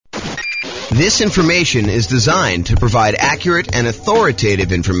This information is designed to provide accurate and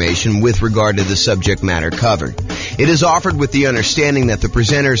authoritative information with regard to the subject matter covered. It is offered with the understanding that the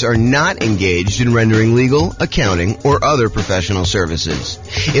presenters are not engaged in rendering legal, accounting, or other professional services.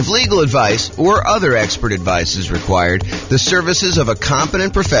 If legal advice or other expert advice is required, the services of a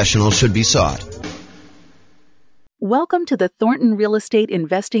competent professional should be sought. Welcome to the Thornton Real Estate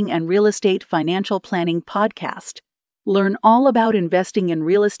Investing and Real Estate Financial Planning Podcast. Learn all about investing in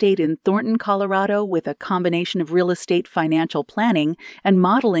real estate in Thornton, Colorado with a combination of real estate financial planning and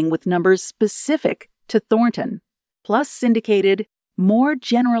modeling with numbers specific to Thornton, plus syndicated, more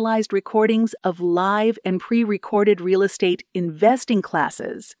generalized recordings of live and pre-recorded real estate investing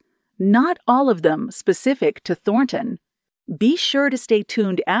classes, not all of them specific to Thornton. Be sure to stay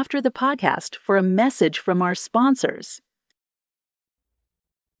tuned after the podcast for a message from our sponsors.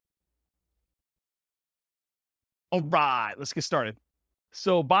 All right, let's get started.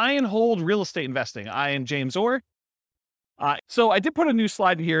 So buy and hold real estate investing. I am James Orr. So I did put a new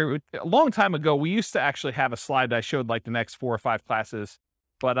slide here. A long time ago, we used to actually have a slide that I showed like the next 4 or 5 classes.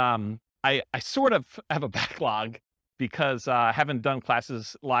 But I sort of have a backlog because I haven't done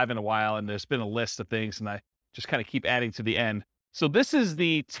classes live in a while, and there's been a list of things, and I just kind of keep adding to the end. So this is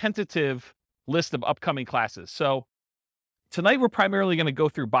the tentative list of upcoming classes. So tonight we're primarily going to go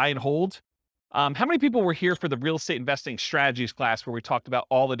through buy and hold. How many people were here for the real estate investing strategies class where we talked about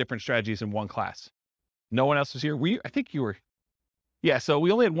all the different strategies in one class? No one else was here? I think you were. Yeah, so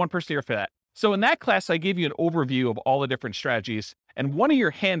we only had one person here for that. So in that class, I gave you an overview of all the different strategies. And one of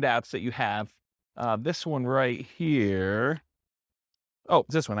your handouts that you have, this one right here. Oh,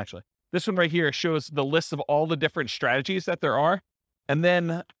 this one actually. This one right here shows the list of all the different strategies that there are. And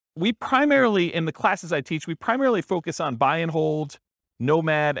then we primarily, in the classes I teach, we primarily focus on buy and hold,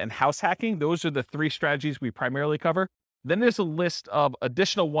 nomad, and house hacking. Those are the 3 strategies we primarily cover. Then there's a list of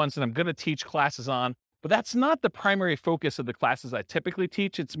additional ones that I'm going to teach classes on, but that's not the primary focus of the classes I typically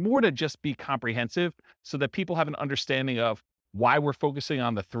teach. It's more to just be comprehensive so that people have an understanding of why we're focusing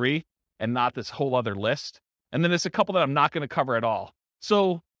on the 3 and not this whole other list. And then there's a couple that I'm not going to cover at all.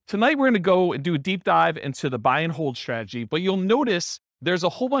 So tonight we're going to go and do a deep dive into the buy and hold strategy, but you'll notice there's a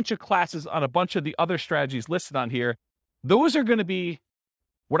whole bunch of classes on a bunch of the other strategies listed on here. Those are going to be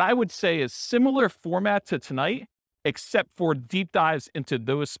what I would say is similar format to tonight, except for deep dives into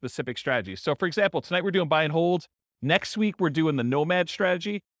those specific strategies. So for example, tonight we're doing buy and hold. Next week, we're doing the nomad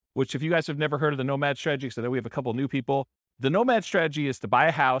strategy, which if you guys have never heard of the nomad strategy, because I know we have a couple of new people, the nomad strategy is to buy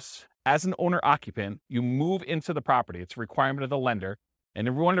a house as an owner occupant. You move into the property. It's a requirement of the lender.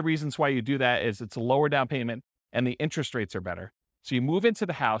 And one of the reasons why you do that is it's a lower down payment and the interest rates are better. So you move into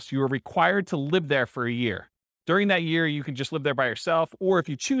the house, you are required to live there for a year. During that year, you can just live there by yourself, or if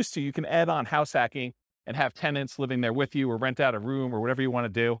you choose to, you can add on house hacking and have tenants living there with you or rent out a room or whatever you want to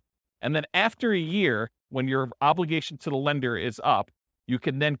do. And then after a year, when your obligation to the lender is up, you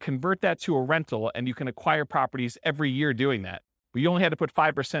can then convert that to a rental and you can acquire properties every year doing that. But you only had to put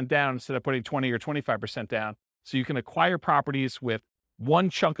 5% down instead of putting 20 or 25% down. So you can acquire properties with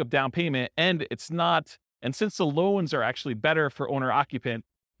one chunk of down payment, and since the loans are actually better for owner occupant,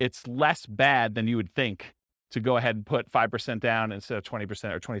 it's less bad than you would think to go ahead and put 5% down instead of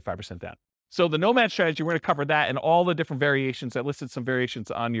 20% or 25% down. So the nomad strategy, we're going to cover that and all the different variations. I listed some variations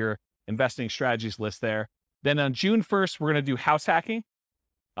on your investing strategies list there. Then on June 1st, we're going to do house hacking.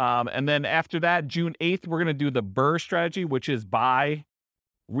 And then after that, June 8th, we're going to do the BRRRR strategy, which is buy,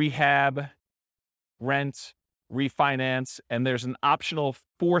 rehab, rent, refinance. And there's an optional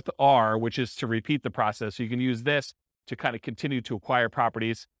 4th R, which is to repeat the process. So you can use this to kind of continue to acquire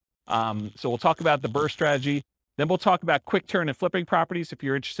properties. So we'll talk about the BRRRR strategy. Then we'll talk about quick turn and flipping properties if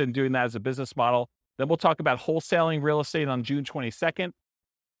you're interested in doing that as a business model. Then we'll talk about wholesaling real estate on June 22nd.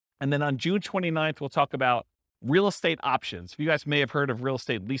 And then on June 29th, we'll talk about real estate options. You guys may have heard of real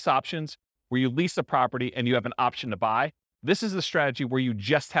estate lease options, where you lease a property and you have an option to buy. This is the strategy where you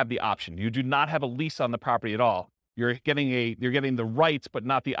just have the option. You do not have a lease on the property at all. You're getting the rights, but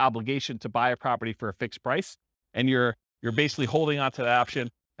not the obligation to buy a property for a fixed price. And you're basically holding on to that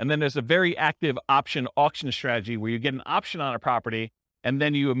option. And then there's a very active option auction strategy where you get an option on a property and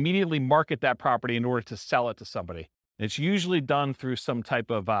then you immediately market that property in order to sell it to somebody. And it's usually done through some type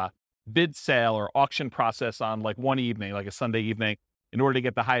of bid sale or auction process on like one evening, like a Sunday evening, in order to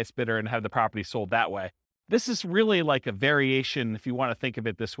get the highest bidder and have the property sold that way. This is really like a variation, if you want to think of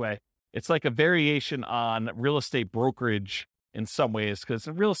it this way. It's like a variation on real estate brokerage in some ways, because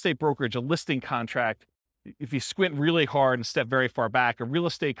in real estate brokerage, a listing contract, if you squint really hard and step very far back, a real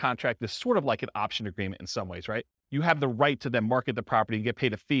estate contract is sort of like an option agreement in some ways, right? You have the right to then market the property and get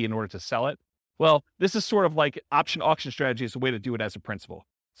paid a fee in order to sell it. Well, this is sort of like option auction strategy is a way to do it as a principle.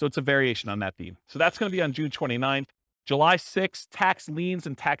 So it's a variation on that theme. So that's going to be on June 29th. July 6th, tax liens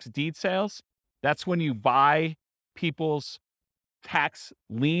and tax deed sales. That's when you buy people's tax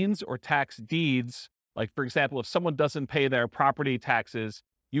liens or tax deeds. Like, for example, if someone doesn't pay their property taxes,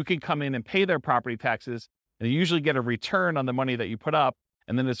 you can come in and pay their property taxes, and you usually get a return on the money that you put up.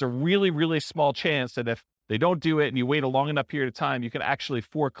 And then there's a really, really small chance that if they don't do it and you wait a long enough period of time, you can actually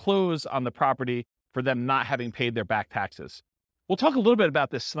foreclose on the property for them not having paid their back taxes. We'll talk a little bit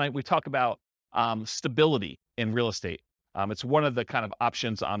about this tonight. We talk about stability in real estate. It's one of the kind of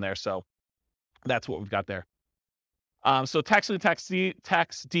options on there. So that's what we've got there. So tax lien,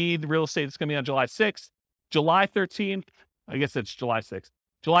 tax deed, real estate is going to be on July 6th. July 13th, I guess it's July 6th.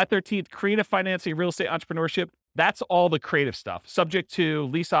 July 13th, creative financing, real estate entrepreneurship. That's all the creative stuff. Subject to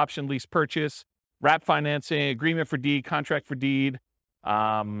lease option, lease purchase, wrap financing, agreement for deed, contract for deed.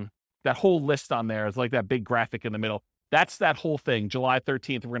 That whole list on there is like that big graphic in the middle. That's that whole thing. July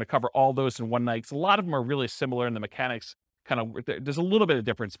 13th, we're going to cover all those in one night. A lot of them are really similar in the mechanics. There's a little bit of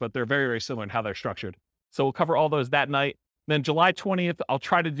difference, but they're very, very similar in how they're structured. So we'll cover all those that night. Then July 20th, I'll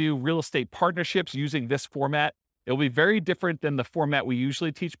try to do real estate partnerships using this format. It'll be very different than the format we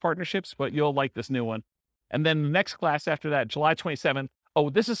usually teach partnerships, but you'll like this new one. And then the next class after that, July 27th. Oh,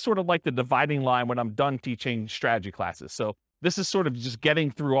 this is sort of like the dividing line when I'm done teaching strategy classes. So this is sort of just getting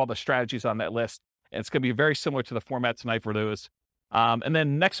through all the strategies on that list. And it's going to be very similar to the format tonight for those. And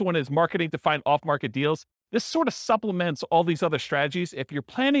then next one is marketing to find off-market deals. This sort of supplements all these other strategies. If you're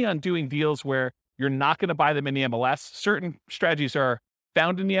planning on doing deals where you're not going to buy them in the MLS, certain strategies are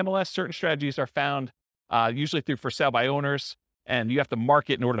found in the MLS. Certain strategies are found usually through for sale by owners, and you have to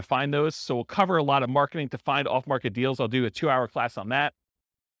market in order to find those. So we'll cover a lot of marketing to find off-market deals. I'll do a 2-hour class on that.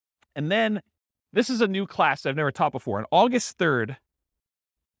 And then this is a new class I've never taught before on August 3rd.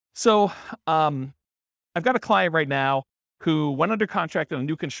 So I've got a client right now who went under contract on a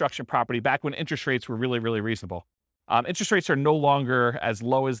new construction property back when interest rates were really, really reasonable. Interest rates are no longer as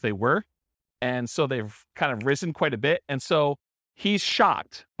low as they were. And so they've kind of risen quite a bit. And so he's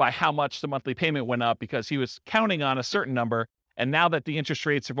shocked by how much the monthly payment went up because he was counting on a certain number. And now that the interest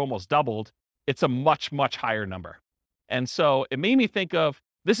rates have almost doubled, it's a much, much higher number. And so it made me think of,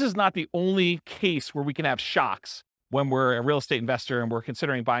 this is not the only case where we can have shocks when we're a real estate investor and we're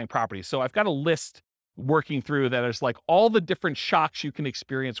considering buying properties. So I've got a list working through that is like all the different shocks you can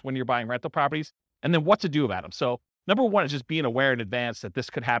experience when you're buying rental properties and then what to do about them. So number one is just being aware in advance that this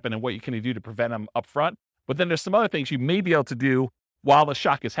could happen and what you can do to prevent them up front. But then there's some other things you may be able to do while the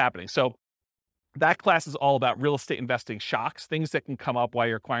shock is happening. So that class is all about real estate investing shocks, things that can come up while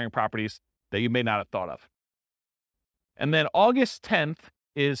you're acquiring properties that you may not have thought of. And then August 10th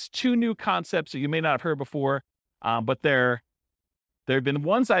is 2 new concepts that you may not have heard before, but there have been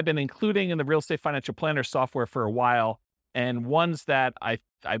ones I've been including in the Real Estate Financial Planner software for a while, and ones that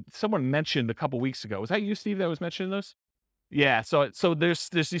someone mentioned a couple weeks ago. Was that you, Steve, that was mentioning those? Yeah. So there's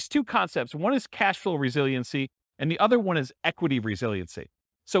these 2 concepts. One is cash flow resiliency, and the other one is equity resiliency.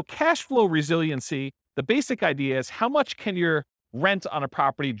 So cash flow resiliency, the basic idea is how much can your rent on a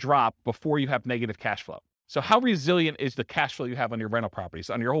property drop before you have negative cash flow? So how resilient is the cash flow you have on your rental properties,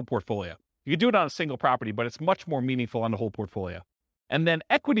 on your whole portfolio? You can do it on a single property, but it's much more meaningful on the whole portfolio. And then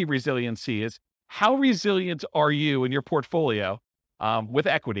equity resiliency is how resilient are you in your portfolio with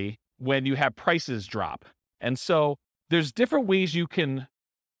equity when you have prices drop? And so there's different ways you can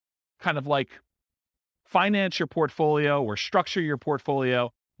kind of like finance your portfolio or structure your portfolio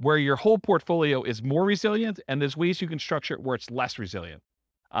where your whole portfolio is more resilient, and there's ways you can structure it where it's less resilient.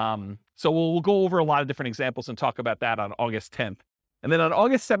 So we'll go over a lot of different examples and talk about that on August 10th. And then on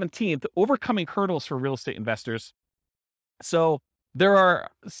August 17th, overcoming hurdles for real estate investors. So there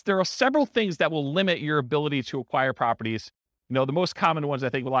are several things that will limit your ability to acquire properties. You know, the most common ones I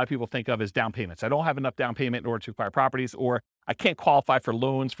think a lot of people think of is down payments. I don't have enough down payment in order to acquire properties, or I can't qualify for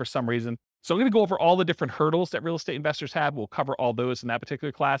loans for some reason. So I'm going to go over all the different hurdles that real estate investors have. We'll cover all those in that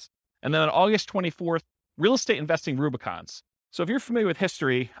particular class. And then on August 24th, real estate investing Rubicons. So if you're familiar with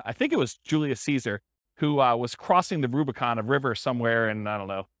history, I think it was Julius Caesar who was crossing the Rubicon, a river somewhere in, I don't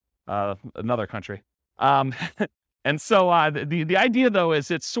know, another country. And so the idea, though,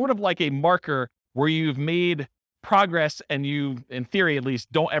 is it's sort of like a marker where you've made progress and you, in theory at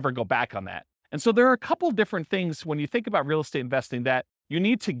least, don't ever go back on that. And so there are a couple different things when you think about real estate investing that you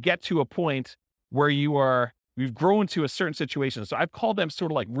need to get to a point where you've grown to a certain situation. So I've called them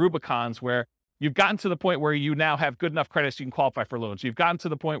sort of like Rubicons, where you've gotten to the point where you now have good enough credit so you can qualify for loans. You've gotten to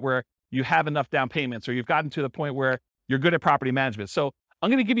the point where you have enough down payments, or you've gotten to the point where you're good at property management. So I'm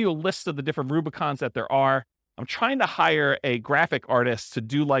going to give you a list of the different Rubicons that there are. I'm trying to hire a graphic artist to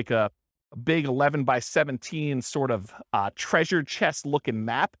do like a a big 11 by 17 sort of treasure chest looking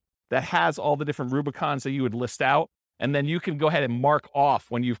map that has all the different Rubicons that you would list out. And then you can go ahead and mark off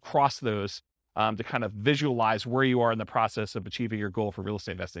when you've crossed those to kind of visualize where you are in the process of achieving your goal for real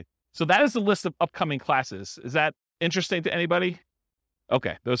estate investing. So that is the list of upcoming classes. Is that interesting to anybody?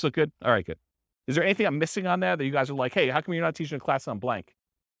 Okay, those look good. All right, good. Is there anything I'm missing on there that you guys are like, hey, how come you're not teaching a class on blank?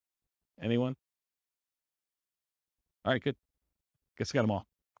 Anyone? All right, good. Guess I got them all.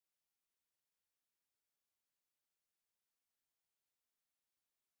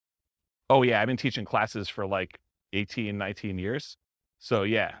 Oh yeah, I've been teaching classes for like 18, 19 years. So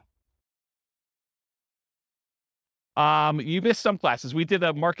yeah. You missed some classes. We did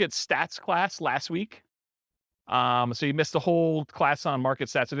a market stats class last week. So you missed the whole class on market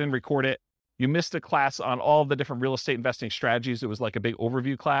stats. I didn't record it. You missed a class on all the different real estate investing strategies. It was like a big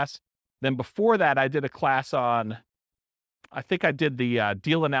overview class. Then before that, I did a class on, I think I did the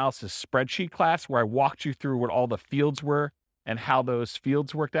deal analysis spreadsheet class where I walked you through what all the fields were and how those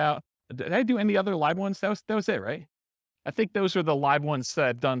fields worked out. Did I do any other live ones? That was it, right? I think those are the live ones that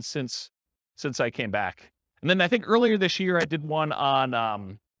I've done since I came back. And then I think earlier this year, I did one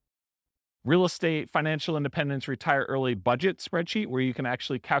on real estate, financial independence, retire early budget spreadsheet, where you can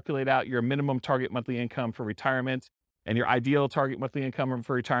actually calculate out your minimum target monthly income for retirement and your ideal target monthly income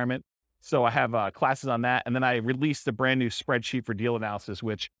for retirement. So I have classes on that. And then I released a brand new spreadsheet for deal analysis,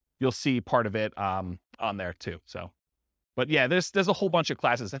 which you'll see part of it on there too. So, but yeah, there's a whole bunch of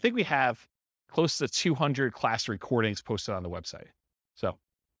classes. I think we have close to 200 class recordings posted on the website. So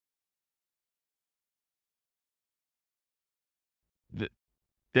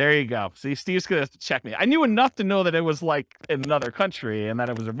there you go. See, Steve's going to check me. I knew enough to know that it was like in another country and that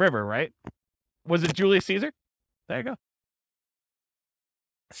it was a river, right? Was it Julius Caesar? There you go.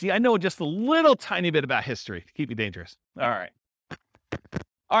 See, I know just a little tiny bit about history to keep me dangerous. All right.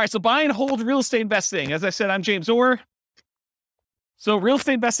 All right, so buy and hold real estate investing. As I said, I'm James Orr. So real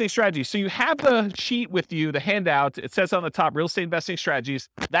estate investing strategies. So you have the sheet with you, the handout. It says on the top, real estate investing strategies.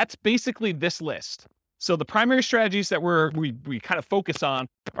 That's basically this list. So the primary strategies that we kind of focus on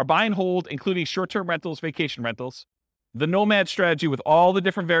are buy and hold, including short-term rentals, vacation rentals, the nomad strategy with all the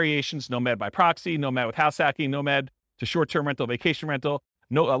different variations, nomad by proxy, nomad with house hacking, nomad to short-term rental, vacation rental,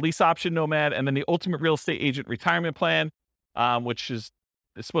 lease option nomad, and then the ultimate real estate agent retirement plan, which it's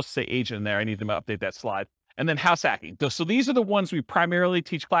supposed to say agent in there. I need to update that slide. And then house hacking. So these are the ones we primarily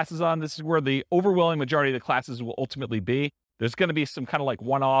teach classes on. This is where the overwhelming majority of the classes will ultimately be. There's going to be some kind of like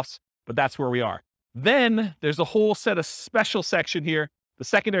one-offs, but that's where we are. Then there's a whole set of special section here, the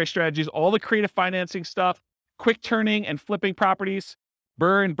secondary strategies, all the creative financing stuff, quick turning and flipping properties,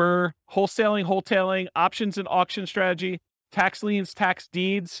 BRRRR and BRRRR, wholesaling, options and auction strategy, tax liens, tax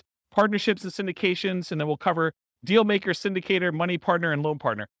deeds, partnerships and syndications, and then we'll cover deal maker, syndicator, money partner, and loan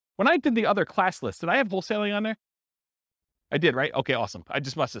partner. When I did the other class list, did I have wholesaling on there? I did, right? Okay, awesome. I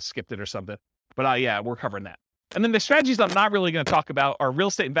just must have skipped it or something. But yeah, we're covering that. And then the strategies I'm not really going to talk about are real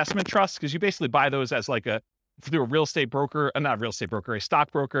estate investment trusts, because you basically buy those as like through a real estate broker, not a real estate broker, a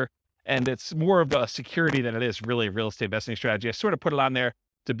stockbroker. And it's more of a security than it is really a real estate investing strategy. I sort of put it on there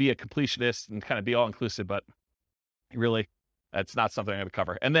to be a completionist and kind of be all inclusive, but really that's not something I'm going to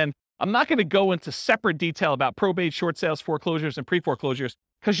cover. And then I'm not going to go into separate detail about probate, short sales, foreclosures, and pre-foreclosures,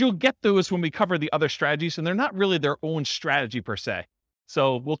 because you'll get those when we cover the other strategies, and they're not really their own strategy per se.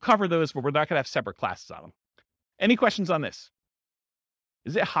 So we'll cover those, but we're not going to have separate classes on them. Any questions on this?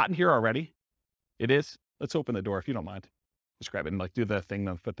 Is it hot in here already? It is? Let's open the door if you don't mind. Just grab it and like do the thing,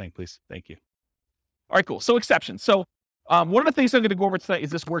 the foot thing, please. Thank you. All right, cool. So exceptions. So one of the things I'm going to go over tonight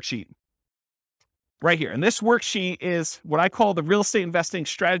is this worksheet right here. And this worksheet is what I call the real estate investing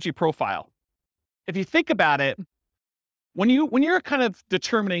strategy profile. If you think about it, when you're kind of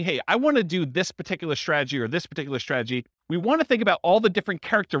determining, hey, I want to do this particular strategy or this particular strategy, we want to think about all the different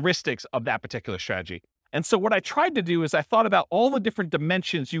characteristics of that particular strategy. And so what I tried to do is I thought about all the different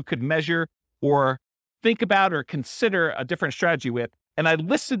dimensions you could measure or think about or consider a different strategy with. And I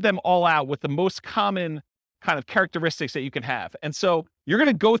listed them all out with the most common kind of characteristics that you can have. And so you're going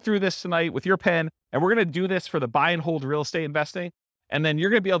to go through this tonight with your pen, and we're going to do this for the buy and hold real estate investing. And then you're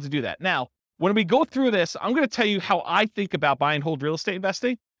going to be able to do that. Now, when we go through this, I'm going to tell you how I think about buy and hold real estate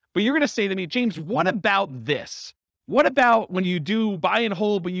investing, but you're going to say to me, James, what about this? What about when you do buy and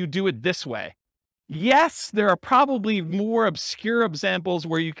hold, but you do it this way? Yes, there are probably more obscure examples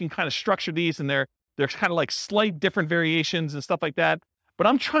where you can kind of structure these and there's kind of like slight different variations and stuff like that. But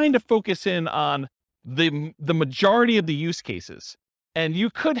I'm trying to focus in on the majority of the use cases. And you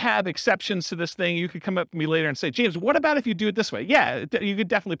could have exceptions to this thing. You could come up to me later and say, James, what about if you do it this way? Yeah, you could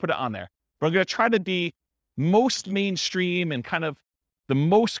definitely put it on there. But I'm going to try to be most mainstream and kind of the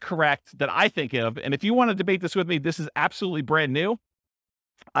most correct that I think of. And if you want to debate this with me, this is absolutely brand new.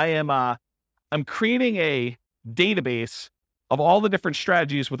 I'm creating a database of all the different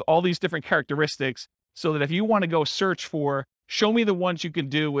strategies with all these different characteristics, so that if you want to go search for, show me the ones you can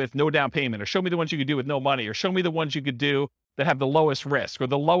do with no down payment, or show me the ones you could do with no money, or show me the ones you could do that have the lowest risk or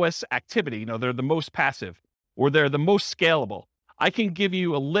the lowest activity, they're the most passive or they're the most scalable. I can give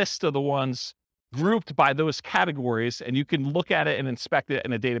you a list of the ones grouped by those categories, and you can look at it and inspect it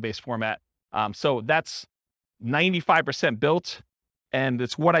in a database format. So that's 95% built, and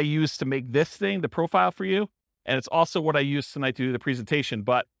it's what I use to make this thing, the profile for you. And it's also what I use tonight to do the presentation.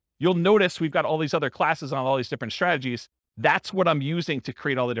 But you'll notice we've got all these other classes on all these different strategies. That's what I'm using to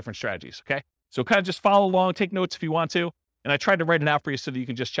create all the different strategies, okay? So kind of just follow along, take notes if you want to. And I tried to write it out for you so that you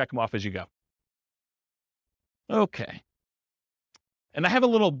can just check them off as you go. Okay. And I have a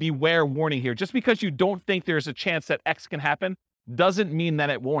little beware warning here. Just because you don't think there's a chance that X can happen doesn't mean that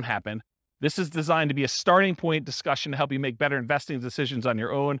it won't happen. This is designed to be a starting point discussion to help you make better investing decisions on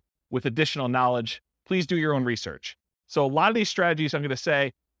your own with additional knowledge. Please do your own research. So a lot of these strategies, I'm going to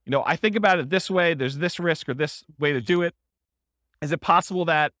say, I think about it this way. There's this risk or this way to do it. Is it possible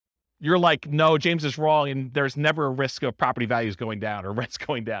that you're like, no, James is wrong, and there's never a risk of property values going down or rents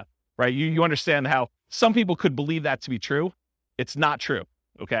going down, right? You understand how some people could believe that to be true. It's not true,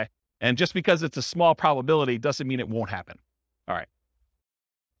 okay? And just because it's a small probability doesn't mean it won't happen. All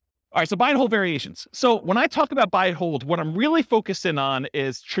right, so buy and hold variations. So when I talk about buy and hold, what I'm really focusing on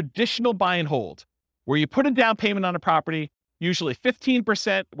is traditional buy and hold, where you put a down payment on a property, usually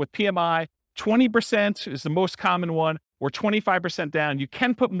 15% with PMI, 20% is the most common one, or 25% down. You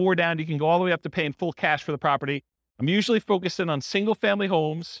can put more down. You can go all the way up to paying full cash for the property. I'm usually focusing on single family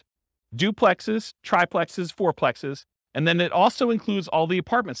homes, duplexes, triplexes, fourplexes, and then it also includes all the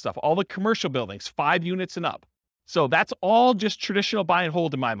apartment stuff, all the commercial buildings, 5 units and up. So that's all just traditional buy and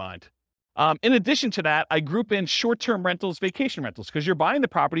hold in my mind. In addition to that, I group in short-term rentals, vacation rentals, because you're buying the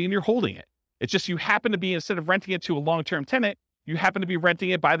property and you're holding it. It's just you happen to be, instead of renting it to a long-term tenant, you happen to be renting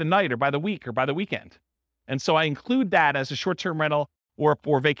it by the night or by the week or by the weekend. And so I include that as a short-term rental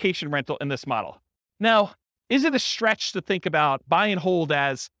or vacation rental in this model. Now, is it a stretch to think about buy and hold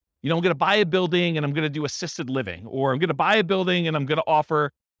as, I'm going to buy a building and I'm going to do assisted living, or I'm going to buy a building and I'm going to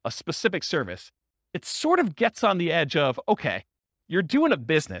offer a specific service? It sort of gets on the edge of, okay, you're doing a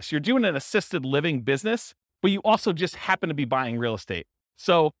business, you're doing an assisted living business, but you also just happen to be buying real estate.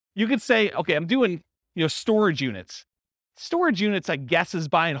 So you could say, okay, I'm doing, storage units. Storage units, I guess, is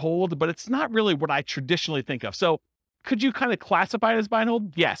buy and hold, but it's not really what I traditionally think of. So could you kind of classify it as buy and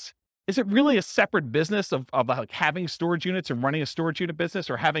hold? Yes. Is it really a separate business of like having storage units and running a storage unit business,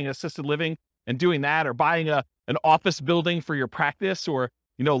 or having assisted living and doing that, or buying an office building for your practice, or,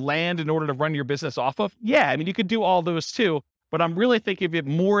 land in order to run your business off of? Yeah, I mean, you could do all those too, but I'm really thinking of it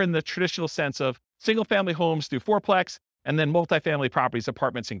more in the traditional sense of single family homes through fourplex, and then multifamily properties,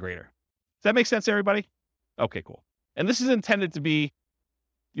 apartments, and greater. Does that make sense, everybody? Okay, cool. And this is intended to be,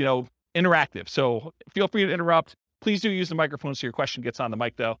 interactive. So feel free to interrupt. Please do use the microphone so your question gets on the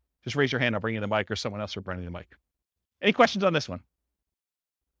mic, though. Just raise your hand. I'll bring you the mic, or someone else will bring you the mic. Any questions on this one?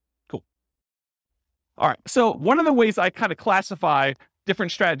 Cool. All right. So one of the ways I kind of classify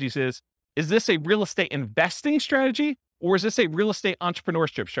different strategies is this a real estate investing strategy, or is this a real estate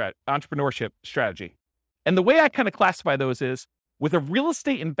entrepreneurship strategy? And the way I kind of classify those is, with a real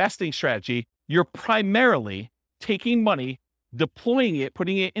estate investing strategy, you're primarily taking money, deploying it,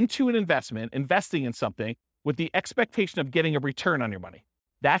 putting it into an investment, investing in something with the expectation of getting a return on your money.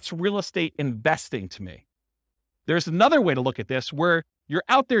 That's real estate investing to me. There's another way to look at this where you're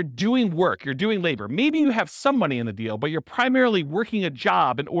out there doing work, you're doing labor. Maybe you have some money in the deal, but you're primarily working a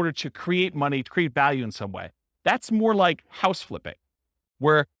job in order to create money, to create value in some way. That's more like house flipping,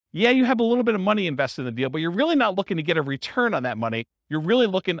 where, yeah, you have a little bit of money invested in the deal, but you're really not looking to get a return on that money. You're really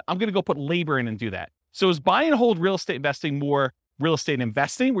looking, I'm going to go put labor in and do that. So is buy and hold real estate investing more real estate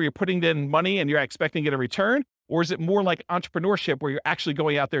investing, where you're putting in money and you're expecting to get a return? Or is it more like entrepreneurship, where you're actually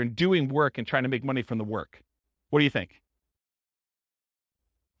going out there and doing work and trying to make money from the work? What do you think?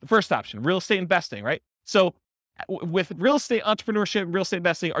 The first option, real estate investing, right? So with real estate entrepreneurship, real estate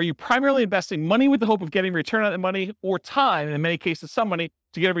investing, are you primarily investing money with the hope of getting a return on that money, or time, in many cases some money,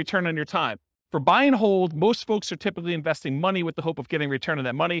 to get a return on your time? For buy and hold, most folks are typically investing money with the hope of getting a return on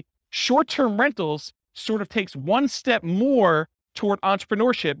that money. Short-term rentals sort of takes one step more toward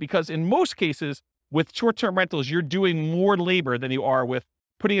entrepreneurship, because in most cases with short-term rentals, you're doing more labor than you are with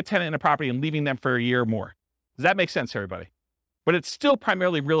putting a tenant in a property and leaving them for a year or more. Does that make sense, everybody? But it's still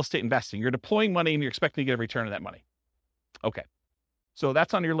primarily real estate investing. You're deploying money and you're expecting to get a return on that money. Okay. So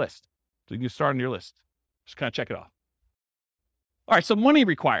that's on your list. So you can start on your list. Just kind of check it off. All right, so money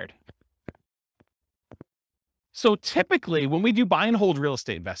required. So typically when we do buy and hold real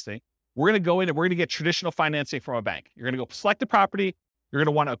estate investing, we're going to go in and we're going to get traditional financing from a bank. You're going to go select a property. You're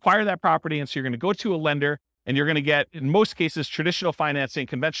going to want to acquire that property. And so you're going to go to a lender and you're going to get, in most cases, traditional financing,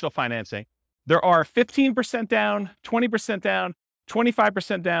 conventional financing. There are 15% down, 20% down,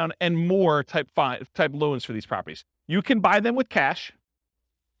 25% down, and more type loans for these properties. You can buy them with cash,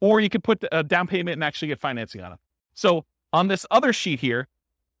 or you can put a down payment and actually get financing on them. So on this other sheet here,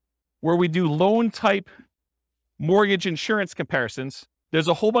 where we do loan type mortgage insurance comparisons, there's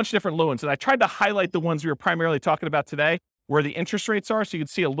a whole bunch of different loans. And I tried to highlight the ones we were primarily talking about today, where the interest rates are. So you can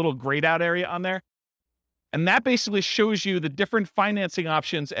see a little grayed out area on there. And that basically shows you the different financing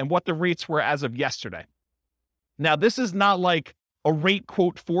options and what the rates were as of yesterday. Now, this is not like a rate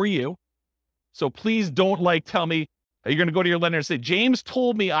quote for you. So please don't tell me you're going to go to your lender and say, James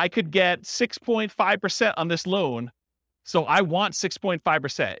told me I could get 6.5% on this loan, so I want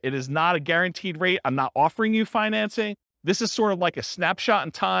 6.5%. It is not a guaranteed rate. I'm not offering you financing. This is sort of like a snapshot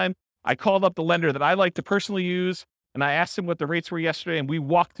in time. I called up the lender that I like to personally use, and I asked him what the rates were yesterday, and we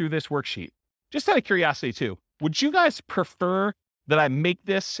walked through this worksheet. Just out of curiosity too, would you guys prefer that I make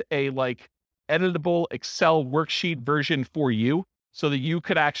this a editable Excel worksheet version for you so that you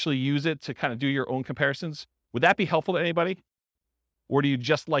could actually use it to kind of do your own comparisons? Would that be helpful to anybody? Or do you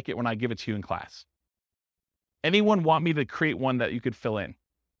just like it when I give it to you in class? Anyone want me to create one that you could fill in?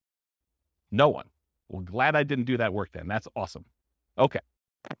 No one. Well, glad I didn't do that work then. That's awesome. Okay.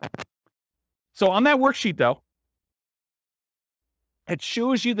 So on that worksheet though, it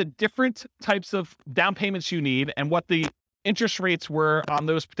shows you the different types of down payments you need and what the interest rates were on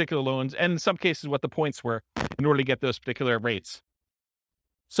those particular loans, and in some cases what the points were in order to get those particular rates.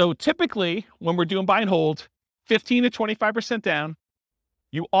 So typically when we're doing buy and hold, 15 to 25% down,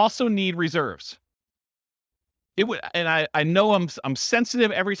 you also need reserves. It would, and I know I'm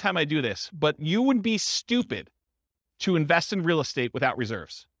sensitive every time I do this, but you would be stupid to invest in real estate without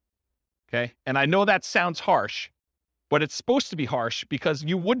reserves. Okay? And I know that sounds harsh, but it's supposed to be harsh because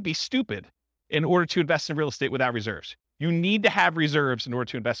you would be stupid in order to invest in real estate without reserves. You need to have reserves in order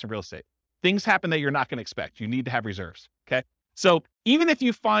to invest in real estate. Things happen that you're not going to expect. You need to have reserves. Okay? So even if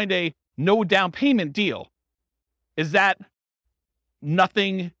you find a no down payment deal, is that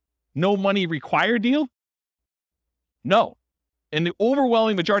nothing, no money required deal? No. In the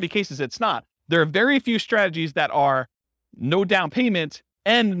overwhelming majority of cases, it's not. There are very few strategies that are no down payment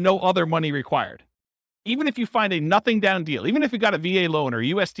and no other money required. Even if you find a nothing down deal, even if you got a VA loan or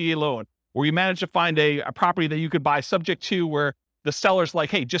USDA loan, or you manage to find a property that you could buy subject to where the seller's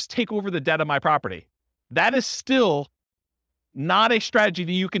like, hey, just take over the debt of my property. That is still not a strategy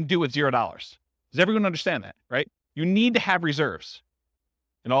that you can do with $0. Does everyone understand that, right? You need to have reserves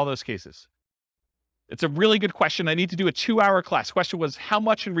in all those cases. It's a really good question. I need to do a 2-hour class. Question was, how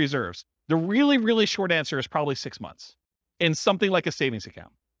much in reserves? The really, really short answer is probably 6 months in something like a savings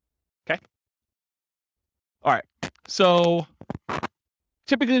account. Okay? All right. So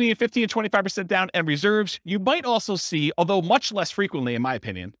typically you need 15 to 25% down and reserves. You might also see, although much less frequently, in my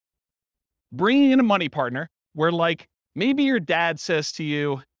opinion, bringing in a money partner where maybe your dad says to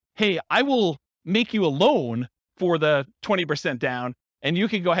you, hey, I will make you a loan for the 20% down and you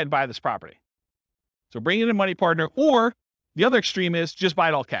can go ahead and buy this property. So bring in a money partner, or the other extreme is just buy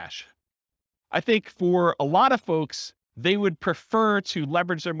it all cash. I think for a lot of folks, they would prefer to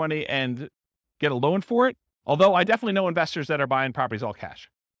leverage their money and get a loan for it. Although I definitely know investors that are buying properties all cash.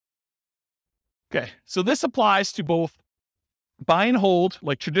 Okay, so this applies to both buy and hold,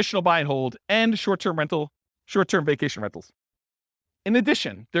 like traditional buy and hold, and short-term vacation rentals. In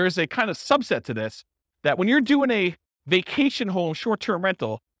addition, there is a kind of subset to this that when you're doing a vacation home short-term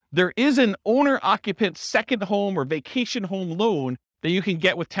rental, there is an owner-occupant second home or vacation home loan that you can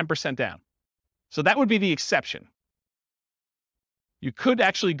get with 10% down. So that would be the exception. You could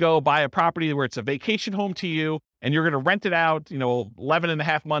actually go buy a property where it's a vacation home to you and you're going to rent it out, 11 and a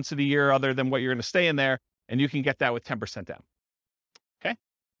half months of the year other than what you're going to stay in there, and you can get that with 10% down. Okay?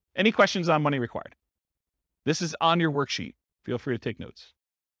 Any questions on money required? This is on your worksheet. Feel free to take notes.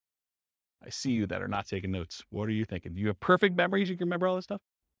 I see you that are not taking notes. What are you thinking? Do you have perfect memories? You can remember all this stuff?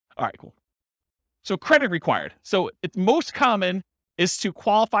 All right, cool. So credit required. So it's most common is to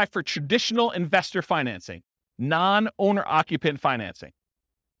qualify for traditional investor financing, non-owner occupant financing.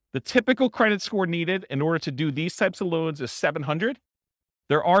 The typical credit score needed in order to do these types of loans is 700.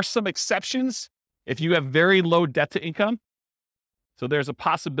 There are some exceptions if you have very low debt to income. So there's a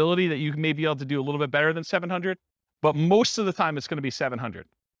possibility that you may be able to do a little bit better than 700, but most of the time it's going to be 700.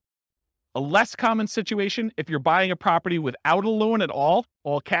 A less common situation, if you're buying a property without a loan at all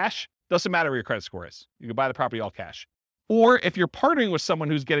cash, doesn't matter what your credit score is. You can buy the property all cash. Or if you're partnering with someone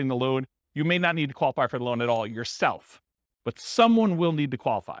who's getting the loan, you may not need to qualify for the loan at all yourself, but someone will need to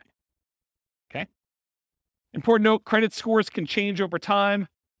qualify. Okay. Important note, credit scores can change over time.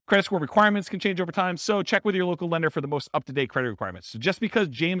 Credit score requirements can change over time. So check with your local lender for the most up-to-date credit requirements. So just because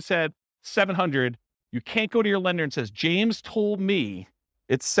James said 700, you can't go to your lender and says, James told me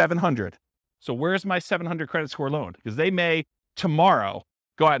it's 700. So where's my 700 credit score loan? Because they may tomorrow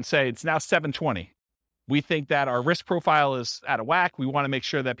go out and say it's now 720. We think that our risk profile is out of whack. We want to make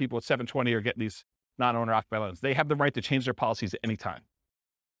sure that people at 720 are getting these non-owner occupied loans. They have the right to change their policies at any time.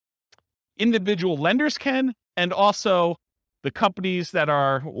 Individual lenders can, and also the companies that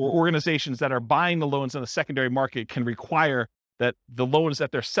are, or organizations that are buying the loans in the secondary market can require that the loans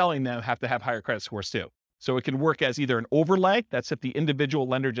that they're selling them have to have higher credit scores too. So it can work as either an overlay, that's if the individual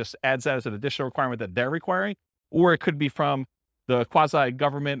lender just adds that as an additional requirement that they're requiring, or it could be from the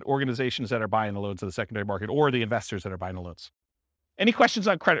quasi-government organizations that are buying the loans in the secondary market or the investors that are buying the loans. Any questions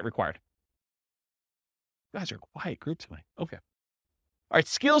on credit required? You guys are a quiet group tonight. Okay. All right,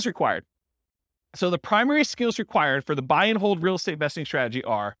 skills required. So the primary skills required for the buy and hold real estate investing strategy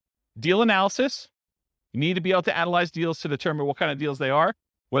are deal analysis. You need to be able to analyze deals to determine what kind of deals they are,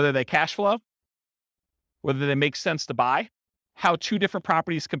 whether they cash flow, whether they make sense to buy, how 2 different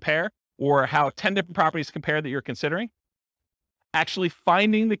properties compare, or how 10 different properties compare that you're considering. Actually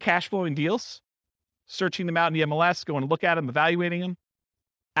finding the cash flowing deals, searching them out in the MLS, going to look at them, evaluating them.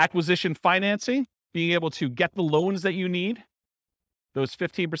 Acquisition financing, being able to get the loans that you need, those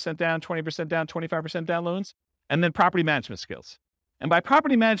 15% down, 20% down, 25% down loans, and then property management skills. And by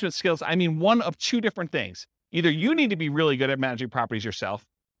property management skills, I mean one of 2 different things. Either you need to be really good at managing properties yourself,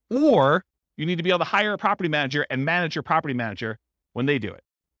 or you need to be able to hire a property manager and manage your property manager when they do it.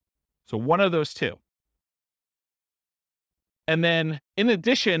 So one of those 2. And then in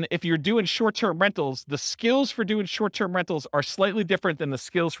addition, if you're doing short-term rentals, the skills for doing short-term rentals are slightly different than the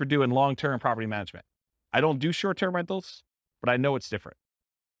skills for doing long-term property management. I don't do short-term rentals, but I know it's different.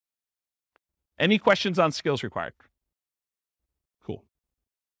 Any questions on skills required? Cool.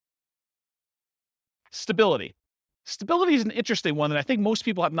 Stability. Stability is an interesting one that I think most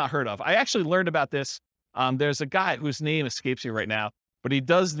people have not heard of. I actually learned about this. There's a guy whose name escapes me right now, but he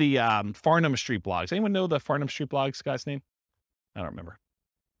does the Farnam Street blogs. Anyone know the Farnam Street blogs guy's name? I don't remember.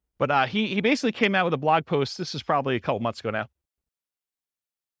 But he basically came out with a blog post. This is probably a couple months ago now.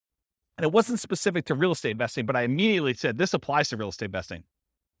 And it wasn't specific to real estate investing, but I immediately said, this applies to real estate investing.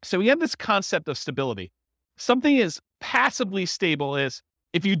 So we have this concept of stability. Something is passively stable is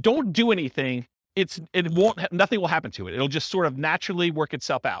if you don't do anything, nothing will happen to it. It'll just sort of naturally work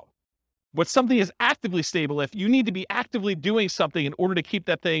itself out. But something is actively stable if you need to be actively doing something in order to keep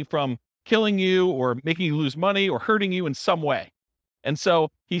that thing from killing you or making you lose money or hurting you in some way. And so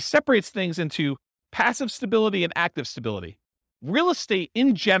he separates things into passive stability and active stability. Real estate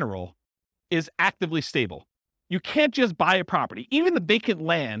in general is actively stable. You can't just buy a property, even the vacant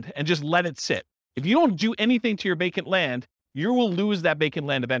land, and just let it sit. If you don't do anything to your vacant land, you will lose that vacant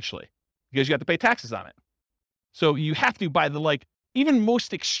land eventually because you have to pay taxes on it. So you have to, by the even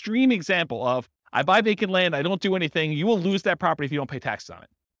most extreme example of, I buy vacant land, I don't do anything, you will lose that property if you don't pay taxes on it.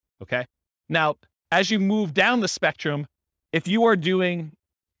 Okay. Now, as you move down the spectrum, if you are doing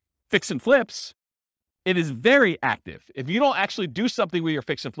fix and flips, it is very active. If you don't actually do something with your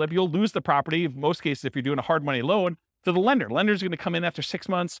fix and flip, you'll lose the property. In most cases, if you're doing a hard money loan, to the lender. Lender's going to come in after 6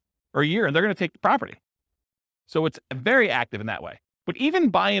 months or a year, and they're going to take the property. So it's very active in that way. But even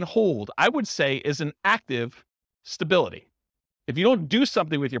buy and hold, I would say, is an active stability. If you don't do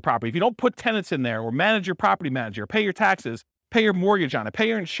something with your property, if you don't put tenants in there or manage your property manager, pay your taxes, pay your mortgage on it, pay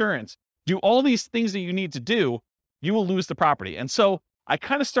your insurance, do all these things that you need to do, you will lose the property. And so I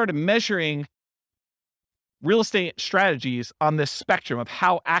kind of started measuring real estate strategies on this spectrum of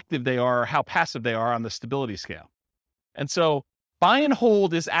how active they are or how passive they are on the stability scale. And so buy and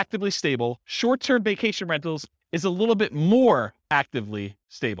hold is actively stable. Short-term vacation rentals is a little bit more actively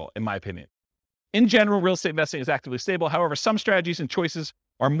stable, in my opinion. In general, real estate investing is actively stable. However, some strategies and choices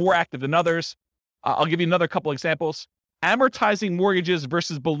are more active than others. I'll give you another couple examples. Amortizing mortgages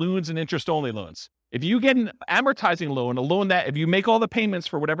versus balloons and interest-only loans. If you get an amortizing loan, a loan that if you make all the payments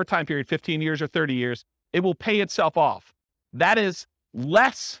for whatever time period, 15 years or 30 years, it will pay itself off. That is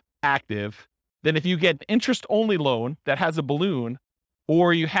less active than if you get an interest-only loan that has a balloon,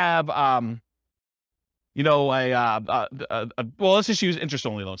 or you have, well, let's just use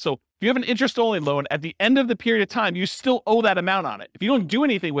interest-only loan. So if you have an interest-only loan, at the end of the period of time, you still owe that amount on it. If you don't do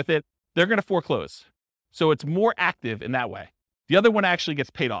anything with it, they're going to foreclose. So it's more active in that way. The other one actually gets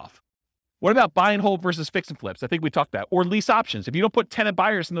paid off. What about buy and hold versus fix and flips? I think we talked about, or lease options. If you don't put tenant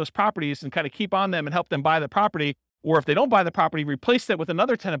buyers in those properties and kind of keep on them and help them buy the property, Or if they don't buy the property, replace it with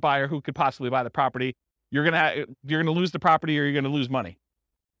another tenant buyer who could possibly buy the property. You're gonna lose the property, or you're gonna lose money.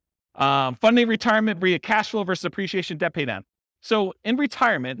 Funding retirement via cash flow versus appreciation, debt pay down. So in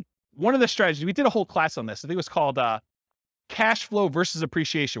retirement, one of the strategies, we did a whole class on this. I think it was called cash flow versus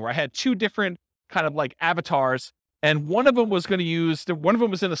appreciation, where I had two different kind of like avatars, and one of them was going to use, one of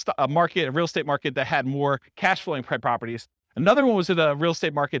them was in a market, a real estate market that had more cash flowing properties. Another one was in a real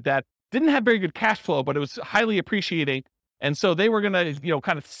estate market that didn't have very good cash flow, but it was highly appreciating. And so they were going to,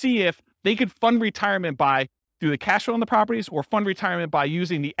 kind of see if they could fund retirement by through the cash flow on the properties, or fund retirement by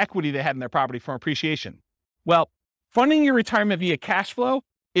using the equity they had in their property from appreciation. Well, funding your retirement via cash flow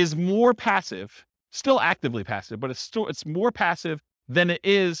is more passive, still actively passive, but it's more passive than it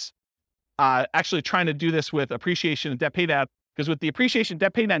is actually trying to do this with appreciation and debt pay down. Because with the appreciation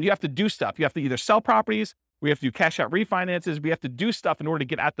debt pay down, you have to do stuff. You have to either sell properties, we have to do cash out refinances, we have to do stuff in order to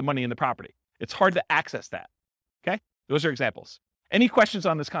get at the money in the property. It's hard to access that. Okay, those are examples. Any questions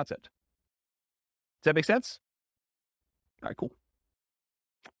on this concept? Does that make sense? All right, cool.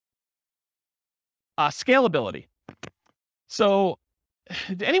 Scalability. So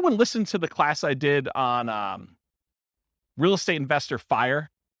did anyone listen to the class I did on Real Estate Investor Fire,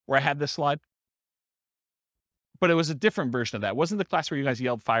 where I had this slide? But it was a different version of that. It wasn't the class where you guys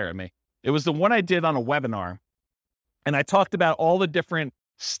yelled fire at me. It was the one I did on a webinar. And I talked about all the different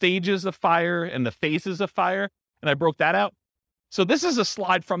stages of fire and the phases of fire, and I broke that out. So this is a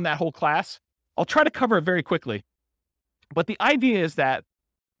slide from that whole class. I'll try to cover it very quickly. But the idea is that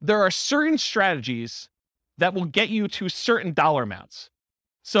there are certain strategies that will get you to certain dollar amounts.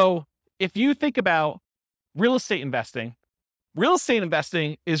 So if you think about real estate investing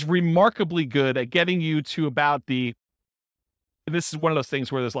is remarkably good at getting you to about this is one of those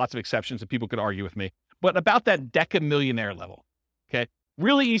things where there's lots of exceptions and people could argue with me, but about that decamillionaire level. Okay.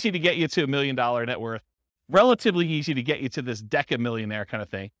 Really easy to get you to $1 million net worth, relatively easy to get you to this decamillionaire kind of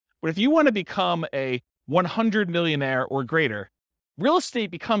thing. But if you want to become a 100 millionaire or greater, real estate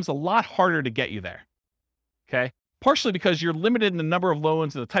becomes a lot harder to get you there. Okay. Partially because you're limited in the number of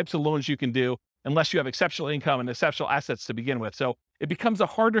loans and the types of loans you can do unless you have exceptional income and exceptional assets to begin with. So it becomes a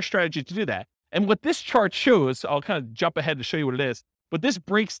harder strategy to do that. And what this chart shows, I'll kind of jump ahead to show you what it is, but this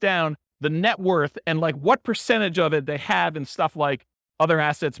breaks down the net worth and like what percentage of it they have in stuff like other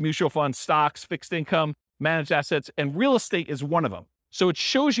assets, mutual funds, stocks, fixed income, managed assets, and real estate is one of them. So it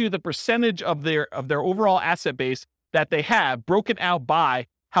shows you the percentage of their overall asset base that they have broken out by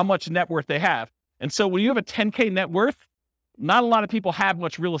how much net worth they have. And so when you have a 10K net worth, not a lot of people have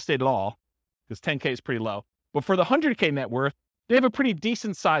much real estate at all, because 10K is pretty low. But for the 100K net worth, they have a pretty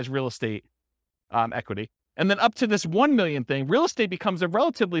decent sized real estate equity. And then up to this 1 million thing, real estate becomes a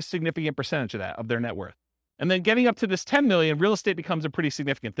relatively significant percentage of that, of their net worth. And then getting up to this 10 million, real estate becomes a pretty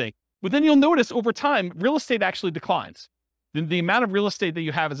significant thing. But then you'll notice over time, real estate actually declines. The amount of real estate that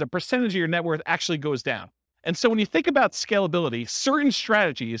you have as a percentage of your net worth actually goes down. And so when you think about scalability, certain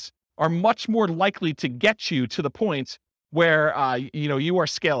strategies are much more likely to get you to the point where you are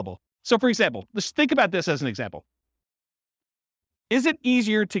scalable. So for example, let's think about this as an example. Is it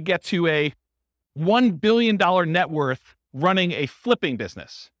easier to get to a $1 billion net worth running a flipping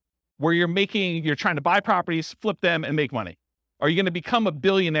business where you're trying to buy properties, flip them, and make money? Are you going to become a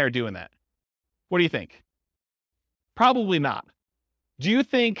billionaire doing that? What do you think? Probably not. Do you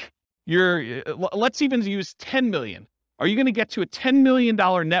think let's even use 10 million. Are you going to get to a $10 million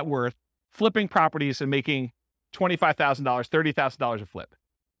net worth flipping properties and making $25,000, $30,000 a flip?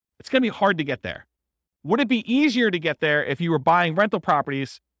 It's going to be hard to get there. Would it be easier to get there if you were buying rental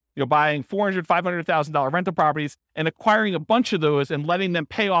properties, buying $400,000, $500,000 rental properties and acquiring a bunch of those and letting them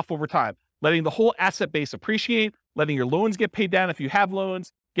pay off over time, letting the whole asset base appreciate, letting your loans get paid down if you have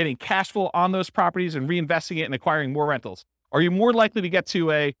loans, getting cash flow on those properties and reinvesting it and acquiring more rentals? Are you more likely to get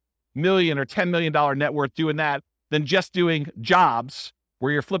to a $1 million or $10 million net worth doing that than just doing jobs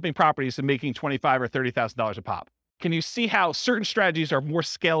where you're flipping properties and making $25,000 or $30,000 a pop? Can you see how certain strategies are more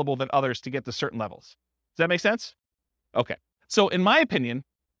scalable than others to get to certain levels? Does that make sense? Okay. So in my opinion,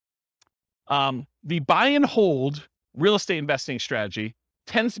 the buy and hold real estate investing strategy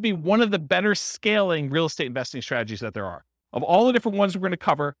tends to be one of the better scaling real estate investing strategies that there are. Of all the different ones we're going to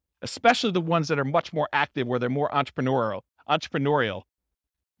cover, especially the ones that are much more active, where they're more entrepreneurial,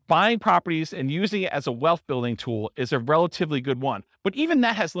 buying properties and using it as a wealth building tool is a relatively good one. But even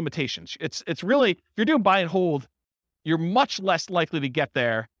that has limitations. It's really, if you're doing buy and hold, you're much less likely to get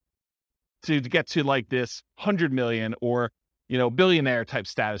there, to get to like this 100 million or billionaire type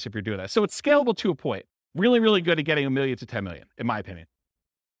status if you're doing that. So it's scalable to a point. Really, really good at getting 1 million to 10 million, in my opinion.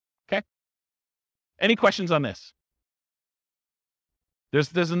 Okay. Any questions on this?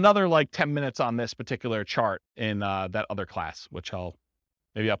 There's another like 10 minutes on this particular chart in that other class, which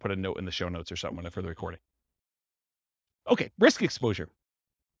maybe I'll put a note in the show notes or something for the recording. Okay, risk exposure.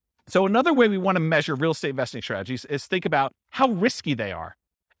 So another way we want to measure real estate investing strategies is think about how risky they are.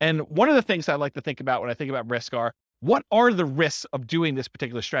 And one of the things I like to think about when I think about risk are, what are the risks of doing this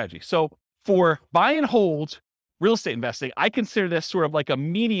particular strategy? So for buy and hold real estate investing, I consider this sort of like a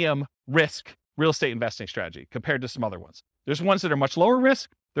medium risk real estate investing strategy compared to some other ones. There's ones that are much lower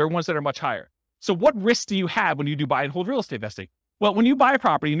risk. There are ones that are much higher. So what risk do you have when you do buy and hold real estate investing? Well, when you buy a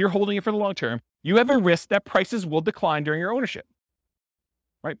property and you're holding it for the long term, you have a risk that prices will decline during your ownership,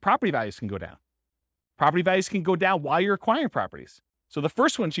 right? Property values can go down. Property values can go down while you're acquiring properties. So the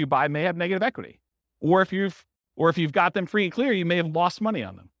first ones you buy may have negative equity, or if you've got them free and clear, you may have lost money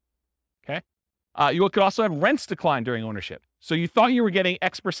on them. Okay. You could also have rents decline during ownership. So you thought you were getting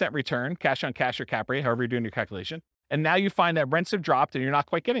X% return, cash on cash or cap rate, however you're doing your calculation. And now you find that rents have dropped and you're not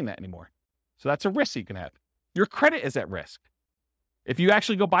quite getting that anymore. So that's a risk you can have. Your credit is at risk. If you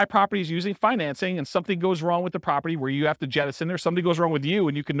actually go buy properties using financing and something goes wrong with the property where you have to jettison, or something goes wrong with you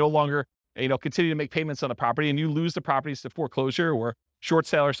and you can no longer, continue to make payments on the property and you lose the properties to foreclosure or short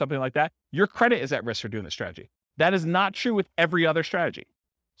sale or something like that, your credit is at risk for doing this strategy. That is not true with every other strategy.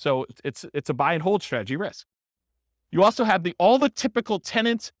 So it's a buy and hold strategy risk. You also have all the typical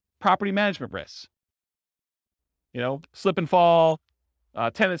tenant property management risks. Slip and fall,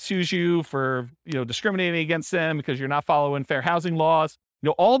 tenant sues you for, discriminating against them because you're not following fair housing laws.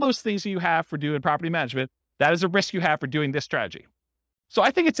 All those things that you have for doing property management, that is a risk you have for doing this strategy. So I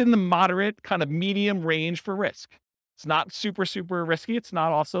think it's in the moderate kind of medium range for risk. It's not super, super risky. It's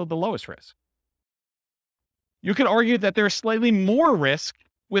not also the lowest risk. You could argue that there's slightly more risk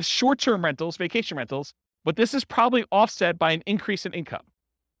with short-term rentals, vacation rentals, but this is probably offset by an increase in income.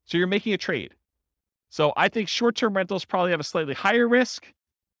 So you're making a trade. So I think short-term rentals probably have a slightly higher risk.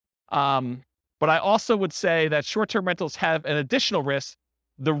 But I also would say that short-term rentals have an additional risk,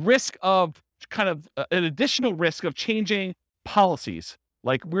 the risk of an additional risk of changing policies.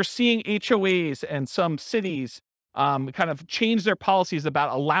 Like we're seeing HOAs and some cities kind of change their policies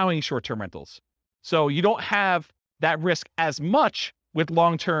about allowing short-term rentals. So you don't have that risk as much with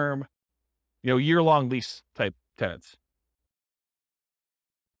long-term, year-long lease type tenants.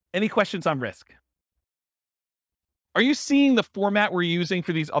 Any questions on risk? Are you seeing the format we're using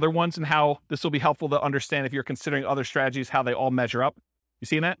for these other ones and how this will be helpful to understand if you're considering other strategies, how they all measure up? You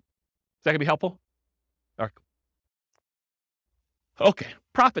seeing that? Is that gonna be helpful? Okay,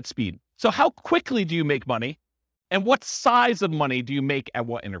 profit speed. So how quickly do you make money and what size of money do you make at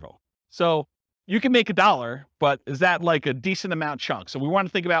what interval? So you can make $1, but is that like a decent amount chunk? So we want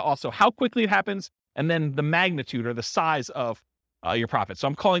to think about also how quickly it happens and then the magnitude or the size of your profit. So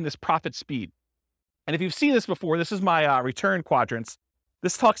I'm calling this profit speed. And if you've seen this before, this is my return quadrants.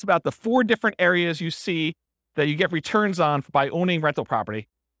 This talks about the 4 different areas you see that you get returns on by owning rental property.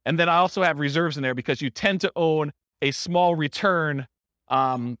 And then I also have reserves in there because you tend to own a small return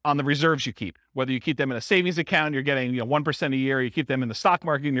on the reserves you keep. Whether you keep them in a savings account, you're getting 1% a year. You keep them in the stock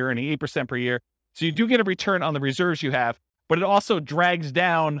market, and you're earning 8% per year. So you do get a return on the reserves you have, but it also drags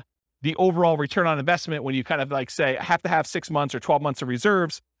down the overall return on investment when you kind of like say, I have to have 6 months or 12 months of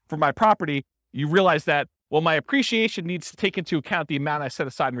reserves for my property. You realize that, well, my appreciation needs to take into account the amount I set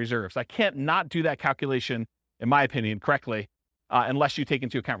aside in reserves. I can't not do that calculation, in my opinion, correctly, unless you take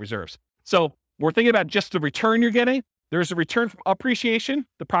into account reserves. So we're thinking about just the return you're getting. There's a return from appreciation,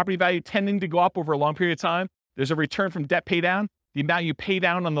 the property value tending to go up over a long period of time. There's a return from debt pay down, the amount you pay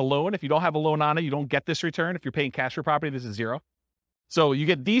down on the loan. If you don't have a loan on it, you don't get this return. If you're paying cash for property, this is 0. So you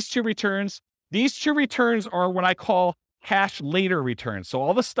get these 2 returns. These 2 returns are what I call cash later returns. So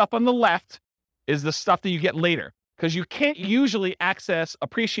all the stuff on the left is the stuff that you get later, because you can't usually access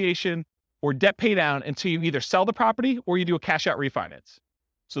appreciation or debt pay down until you either sell the property or you do a cash out refinance.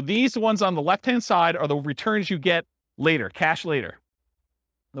 So these ones on the left-hand side are the returns you get later, cash later.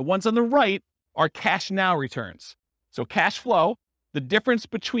 The ones on the right are cash now returns. So cash flow, the difference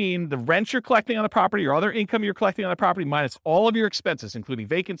between the rent you're collecting on the property or other income you're collecting on the property minus all of your expenses, including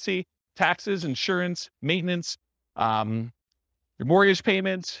vacancy, taxes, insurance, maintenance, your mortgage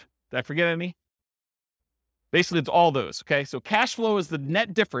payments. Did I forget any? Basically, it's all those, okay? So cash flow is the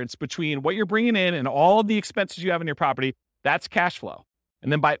net difference between what you're bringing in and all of the expenses you have in your property. That's cash flow. And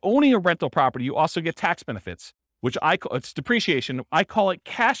then by owning a rental property, you also get tax benefits, which it's depreciation. I call it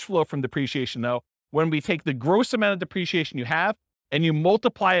cash flow from depreciation, though, when we take the gross amount of depreciation you have and you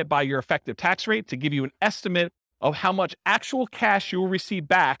multiply it by your effective tax rate to give you an estimate of how much actual cash you will receive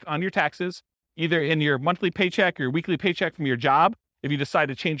back on your taxes, either in your monthly paycheck or your weekly paycheck from your job, if you decide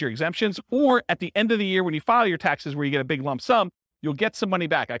to change your exemptions, or at the end of the year when you file your taxes where you get a big lump sum, you'll get some money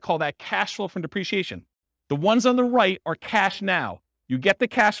back. I call that cash flow from depreciation. The ones on the right are cash now. You get the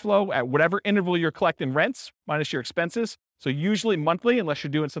cash flow at whatever interval you're collecting rents minus your expenses. So usually monthly, unless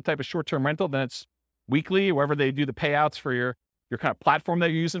you're doing some type of short-term rental, then it's weekly, wherever they do the payouts for your kind of platform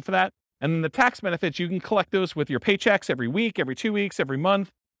that you're using for that. And then the tax benefits, you can collect those with your paychecks every week, every 2 weeks, every month,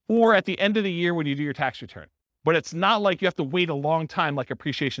 or at the end of the year when you do your tax return. But it's not like you have to wait a long time like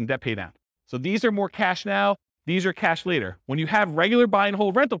appreciation debt pay down. So these are more cash now. These are cash later. When you have regular buy and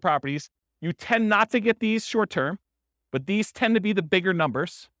hold rental properties, you tend not to get these short-term, but these tend to be the bigger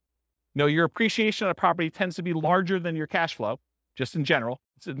numbers. Your appreciation on a property tends to be larger than your cash flow, just in general.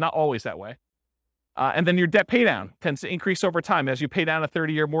 It's not always that way. And then your debt pay down tends to increase over time. As you pay down a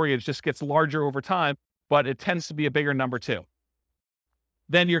 30-year mortgage, it just gets larger over time, but it tends to be a bigger number too.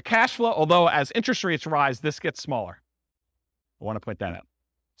 Then your cash flow, although as interest rates rise, this gets smaller. I want to point that out.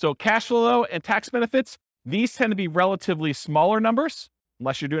 So cash flow and tax benefits, these tend to be relatively smaller numbers,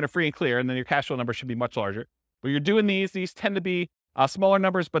 unless you're doing a free and clear, and then your cash flow number should be much larger. But you're doing these tend to be smaller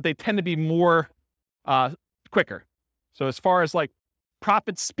numbers, but they tend to be more quicker. So as far as like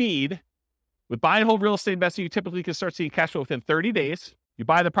profit speed, with buy and hold real estate investing, you typically can start seeing cash flow within 30 days. You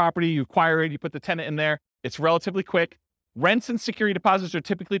buy the property, you acquire it, you put the tenant in there. It's relatively quick. Rents and security deposits are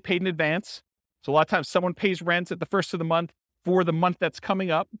typically paid in advance. So a lot of times someone pays rents at the first of the month for the month that's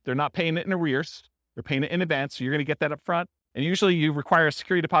coming up. They're not paying it in arrears. They're paying it in advance. So you're going to get that up front. And usually you require a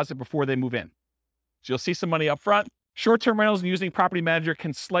security deposit before they move in. So you'll see some money up front. Short-term rentals and using property manager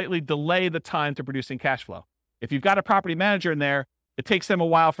can slightly delay the time to producing cash flow. If you've got a property manager in there, it takes them a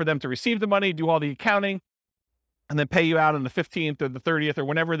while for them to receive the money, do all the accounting, and then pay you out on the 15th or the 30th or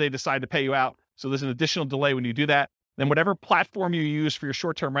whenever they decide to pay you out. So there's an additional delay when you do that. Then whatever platform you use for your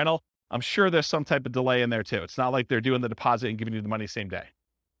short-term rental, I'm sure there's some type of delay in there too. It's not like they're doing the deposit and giving you the money same day.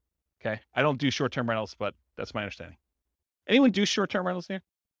 Okay. I don't do short-term rentals, but that's my understanding. Anyone do short-term rentals here?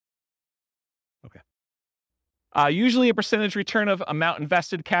 Okay. Usually a percentage return of amount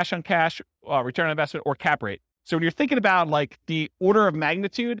invested, cash on cash, return on investment, or cap rate. So when you're thinking about like the order of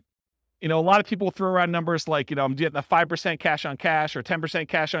magnitude, a lot of people throw around numbers like, I'm getting a 5% cash on cash or 10%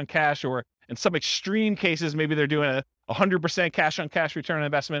 cash on cash, or in some extreme cases, maybe they're doing a 100% cash on cash return on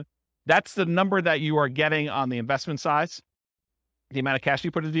investment. That's the number that you are getting on the investment size, the amount of cash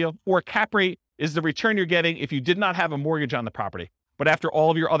you put in the deal. Or cap rate is the return you're getting if you did not have a mortgage on the property, but after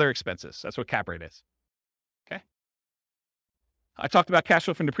all of your other expenses. That's what cap rate is. Okay. I talked about cash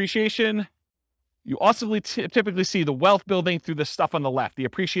flow from depreciation. You also typically see the wealth building through the stuff on the left. The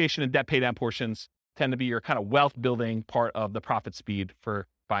appreciation and debt pay down portions tend to be your kind of wealth building part of the profit speed for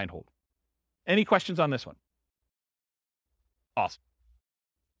buy and hold. Any questions on this one? Awesome.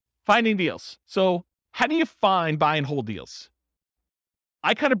 Finding deals. So how do you find buy and hold deals?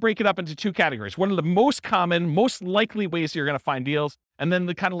 I kind of break it up into two categories. One of the most common, most likely ways you're going to find deals, and then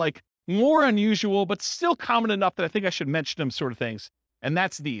the kind of like more unusual, but still common enough that I think I should mention them sort of things. And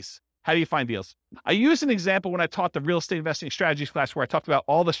that's these. How do you find deals? I used an example when I taught the real estate investing strategies class where I talked about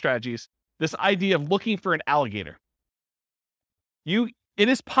all the strategies, this idea of looking for an alligator. It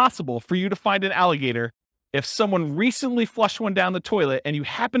is possible for you to find an alligator if someone recently flushed one down the toilet and you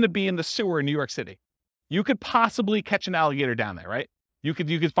happen to be in the sewer in New York City. You could possibly catch an alligator down there, right? You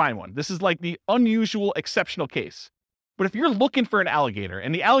could find one. This is like the unusual, exceptional case. But if you're looking for an alligator,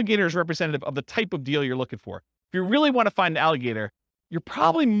 and the alligator is representative of the type of deal you're looking for, if you really want to find an alligator, you're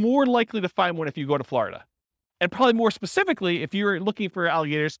probably more likely to find one if you go to Florida. And probably more specifically, if you're looking for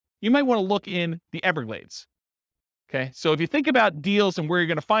alligators, you might want to look in the Everglades. Okay, so if you think about deals and where you're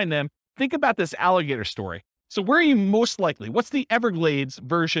going to find them, think about this alligator story. So where are you most likely? What's the Everglades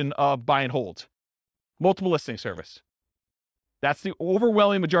version of buy and hold? Multiple listing service. That's the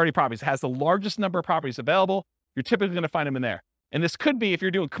overwhelming majority of properties. It has the largest number of properties available. You're typically going to find them in there. And this could be, if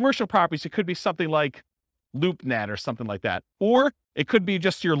you're doing commercial properties, it could be something like LoopNet or something like that. Or it could be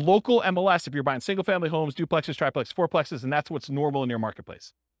just your local MLS if you're buying single family homes, duplexes, triplexes, fourplexes, and that's what's normal in your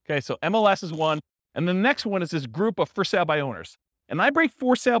marketplace. Okay, so MLS is one. And the next one is this group of for sale by owners. And I break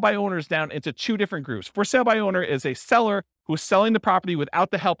for sale by owners down into two different groups. For sale by owner is a seller who is selling the property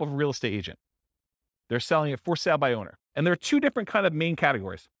without the help of a real estate agent. They're selling it for sale by owner. And there are two different kind of main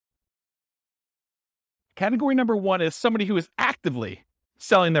categories. Category number one is somebody who is actively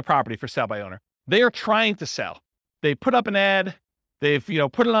selling their property for sale by owner. They are trying to sell. They put up an ad. They've,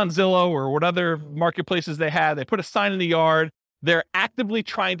 put it on Zillow or what other marketplaces they have. They put a sign in the yard. They're actively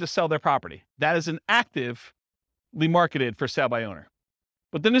trying to sell their property. That is an actively marketed for sale by owner.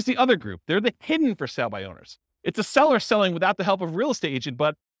 But then there's the other group. They're the hidden for sale by owners. It's a seller selling without the help of a real estate agent,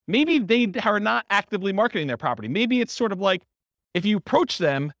 but maybe they are not actively marketing their property. Maybe it's sort of like if you approach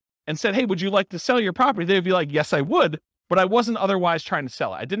them and said, hey, would you like to sell your property? They'd be like, yes, I would, but I wasn't otherwise trying to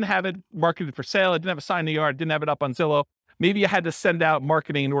sell it. I didn't have it marketed for sale. I didn't have a sign in the yard. I didn't have it up on Zillow. Maybe I had to send out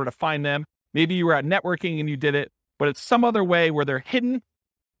marketing in order to find them. Maybe you were out networking and you did it, but it's some other way where they're hidden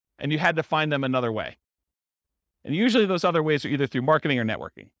and you had to find them another way. And usually those other ways are either through marketing or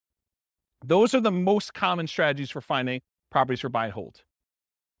networking. Those are the most common strategies for finding properties for buy and hold.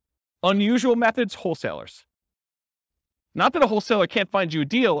 Unusual methods, wholesalers. Not that a wholesaler can't find you a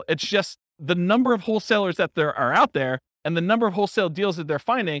deal, it's just the number of wholesalers that there are out there and the number of wholesale deals that they're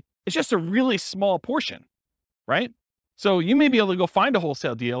finding is just a really small portion, right? So you may be able to go find a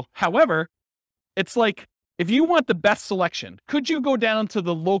wholesale deal. However, it's like, if you want the best selection, could you go down to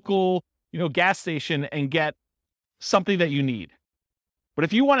the local, gas station and get something that you need? But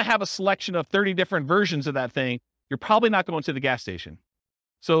if you want to have a selection of 30 different versions of that thing, you're probably not going to the gas station.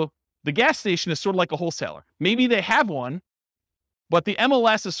 So the gas station is sort of like a wholesaler. Maybe they have one, but the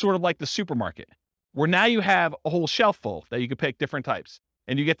MLS is sort of like the supermarket, where now you have a whole shelf full that you can pick different types,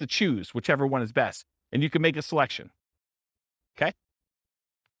 and you get to choose whichever one is best, and you can make a selection. Okay?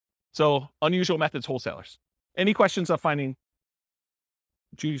 So unusual methods, wholesalers. Any questions on finding?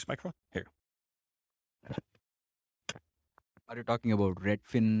 Did you use microphone? Here. Are you talking about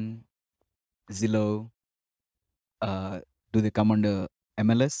Redfin, Zillow? Do they come under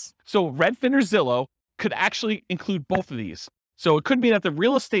MLS? So Redfin or Zillow could actually include both of these. So it could be that the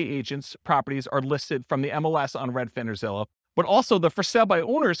real estate agents' properties are listed from the MLS on Redfin or Zillow, but also the for sale by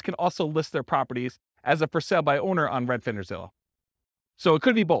owners can also list their properties as a for sale by owner on Redfin or Zillow. So it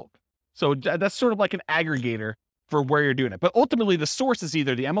could be both. So that's sort of like an aggregator for where you're doing it. But ultimately, the source is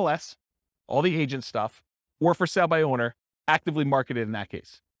either the MLS, all the agent stuff, or for sale by owner, actively marketed in that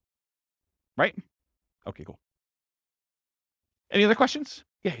case. Right? Okay, cool. Any other questions?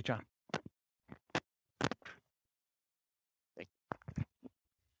 Yeah, hey, John.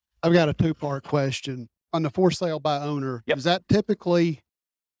 I've got a two-part question. On the for sale by owner, Yep. Is that typically,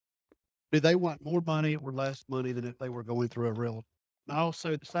 do they want more money or less money than if they were going through a realtor? And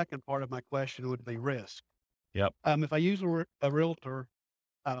also, the second part of my question would be risk. Yep. If I use a realtor,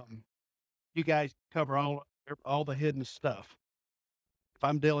 you guys cover all the hidden stuff. If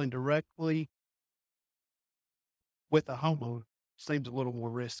I'm dealing directly with a homeowner, seems a little more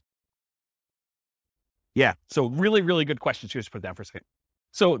risky. Yeah. So really, really good questions. Just put it down for a second.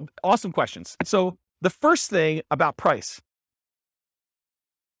 So awesome questions. So the first thing about price,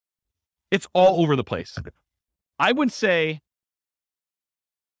 it's all over the place. I would say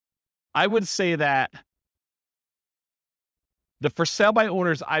that the for sale by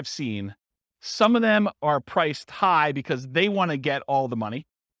owners I've seen, some of them are priced high because they want to get all the money,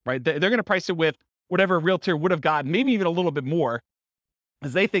 right? They're going to price it with whatever a realtor would have gotten, maybe even a little bit more,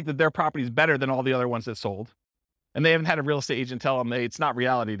 because they think that their property is better than all the other ones that sold. And they haven't had a real estate agent tell them it's not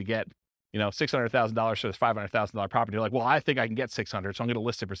reality to get, $600,000 for this $500,000 property. You're like, well, I think I can get 600, so I'm going to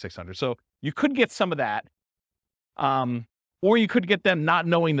list it for 600. So you could get some of that. Or you could get them not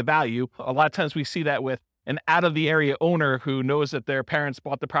knowing the value. A lot of times we see that with an out of the area owner who knows that their parents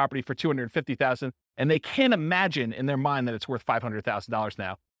bought the property for $250,000 and they can't imagine in their mind that it's worth $500,000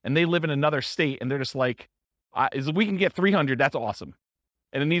 now. And they live in another state and they're just like, if we can get 300, that's awesome.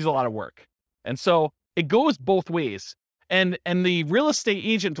 And it needs a lot of work. And so it goes both ways. And the real estate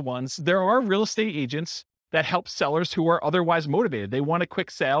agent ones, there are real estate agents that help sellers who are otherwise motivated. They want a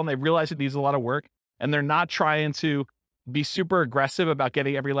quick sale and they realize it needs a lot of work and they're not trying to be super aggressive about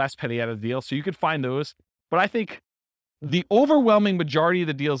getting every last penny out of the deal. So you could find those. But I think the overwhelming majority of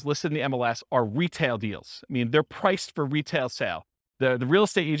the deals listed in the MLS are retail deals. I mean, they're priced for retail sale. The real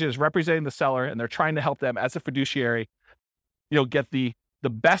estate agent is representing the seller and they're trying to help them as a fiduciary, get the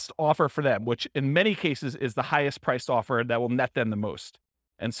best offer for them, which in many cases is the highest priced offer that will net them the most.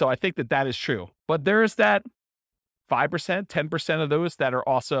 And so I think that is true. But there's that 5%, 10% of those that are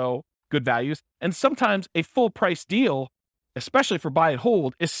also good values. And sometimes a full price deal, especially for buy and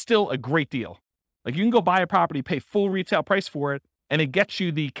hold, is still a great deal. Like you can go buy a property, pay full retail price for it, and it gets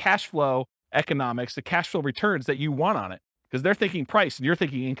you the cash flow economics, the cash flow returns that you want on it. Because they're thinking price and you're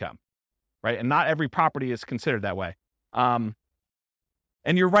thinking income, right? And not every property is considered that way.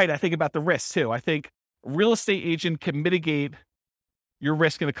 And you're right, I think about the risks too. I think real estate agent can mitigate your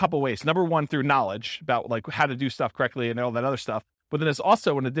risk in a couple ways. Number one, through knowledge about like how to do stuff correctly and all that other stuff. But then there's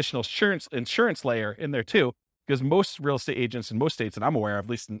also an additional insurance layer in there too, because most real estate agents in most states that I'm aware of,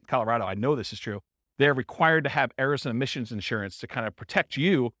 at least in Colorado, I know this is true, they're required to have errors and omissions insurance to kind of protect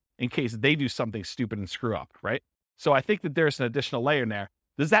you in case they do something stupid and screw up, right? So I think that there's an additional layer in there.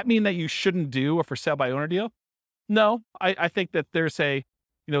 Does that mean that you shouldn't do a for sale by owner deal? No, I think that there's a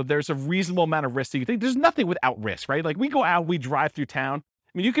reasonable amount of risk that you think. There's nothing without risk, right? Like we go out, we drive through town,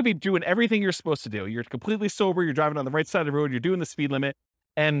 I mean, you could be doing everything you're supposed to do. You're completely sober. You're driving on the right side of the road. You're doing the speed limit,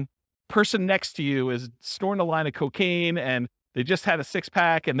 and person next to you is snorting a line of cocaine, and they just had a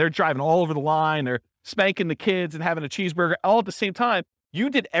 6-pack, and they're driving all over the line. They're spanking the kids and having a cheeseburger all at the same time. You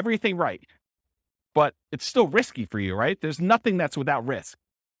did everything right, but it's still risky for you, right? There's nothing that's without risk.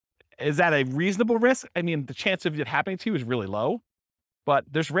 Is that a reasonable risk? I mean, the chance of it happening to you is really low, but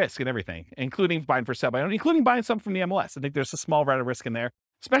there's risk in everything, including buying for sale by owner, including buying some from the MLS. I think there's a small amount of risk in there,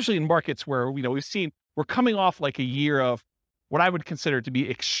 especially in markets where, we're coming off like a year of what I would consider to be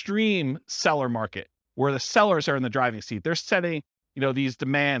extreme seller market, where the sellers are in the driving seat. They're setting, these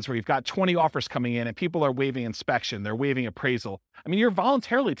demands where you've got 20 offers coming in and people are waiving inspection, they're waiving appraisal. I mean, you're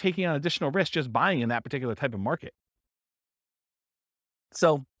voluntarily taking on additional risk just buying in that particular type of market.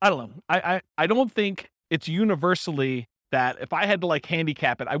 So I don't know. I don't think it's universally that if I had to like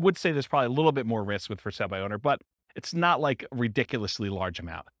handicap it, I would say there's probably a little bit more risk with for sale by owner, but it's not like a ridiculously large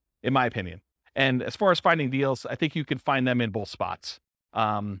amount, in my opinion. And as far as finding deals, I think you can find them in both spots.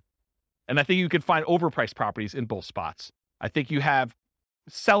 And I think you can find overpriced properties in both spots. I think you have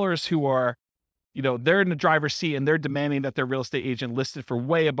sellers who are, they're in the driver's seat and they're demanding that their real estate agent listed for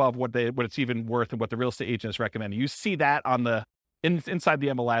way above what it's even worth and what the real estate agent is recommending. You see that on the inside the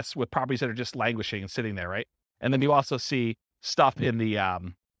MLS with properties that are just languishing and sitting there, right? And then you also see stuff in the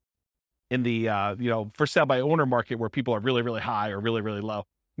for sale by owner market where people are really, really high or really, really low.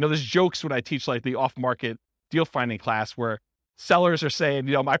 There's jokes when I teach like the off-market deal finding class where sellers are saying,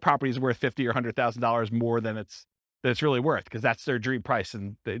 my property is worth $50,000 or $100,000 more than it's really worth, because that's their dream price,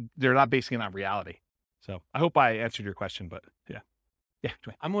 and they're not basing it on reality. So I hope I answered your question, but yeah.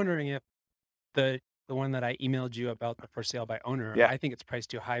 Dwayne. I'm wondering if the one that I emailed you about the for sale by owner, Yeah. I think it's priced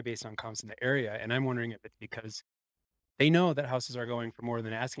too high based on comps in the area. And I'm wondering if it's because they know that houses are going for more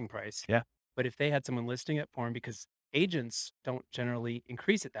than asking price. Yeah. But if they had someone listing it for them, because agents don't generally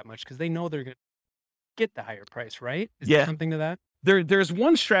increase it that much because they know they're going to get the higher price, right? Is there something to that? There's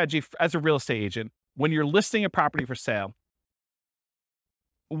one strategy as a real estate agent when you're listing a property for sale.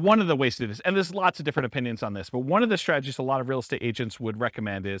 One of the ways to do this, and there's lots of different opinions on this, but one of the strategies a lot of real estate agents would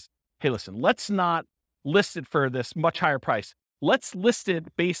recommend is, hey, listen, let's not list it for this much higher price. Let's list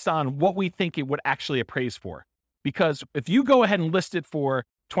it based on what we think it would actually appraise for. Because if you go ahead and list it for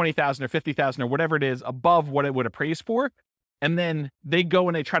 $20,000 or $50,000 or whatever it is above what it would appraise for, and then they go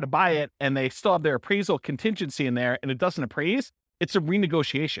and they try to buy it and they still have their appraisal contingency in there and it doesn't appraise, it's a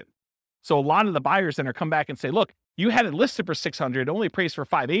renegotiation. So a lot of the buyers then are come back and say, look, you had it listed for $600, only appraised for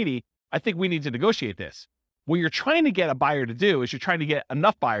 $580. I think we need to negotiate this. What you're trying to get a buyer to do is you're trying to get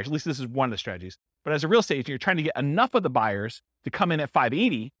enough buyers, at least this is one of the strategies, but as a real estate agent, you're trying to get enough of the buyers to come in at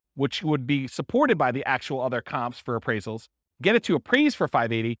 $580, which would be supported by the actual other comps for appraisals, get it to appraise for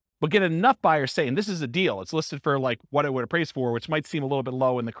 $580, but get enough buyers saying this is a deal. It's listed for like what it would appraise for, which might seem a little bit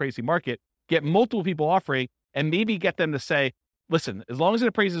low in the crazy market. Get multiple people offering and maybe get them to say, listen, as long as it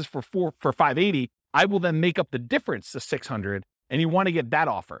appraises for $580, I will then make up the difference to $600. And you want to get that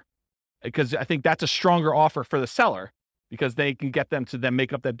offer because I think that's a stronger offer for the seller because they can get them to then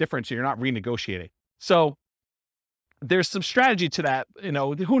make up that difference. So you're not renegotiating. So there's some strategy to that.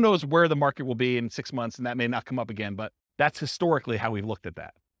 Who knows where the market will be in 6 months, and that may not come up again, but that's historically how we've looked at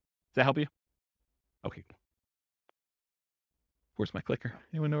that. Does that help you? Okay. Where's my clicker?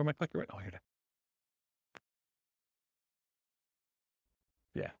 Anyone know where my clicker went? Oh, here it is.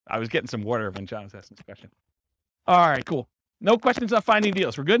 Yeah, I was getting some water when John was asking this question. All right, cool. No questions on finding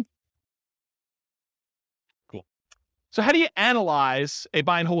deals. We're good? Cool. So how do you analyze a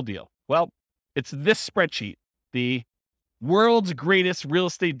buy and hold deal? Well, it's this spreadsheet, the world's greatest real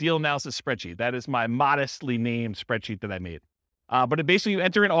estate deal analysis spreadsheet. That is my modestly named spreadsheet that I made. But basically you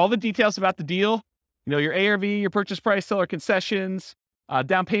enter in all the details about the deal, your ARV, your purchase price, seller concessions,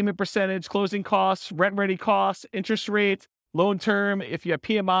 down payment percentage, closing costs, rent ready costs, interest rate, loan term, if you have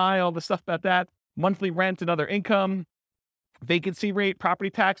PMI, all the stuff about that, monthly rent and other income, vacancy rate, property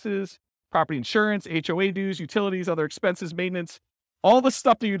taxes, property insurance, HOA dues, utilities, other expenses, maintenance, all the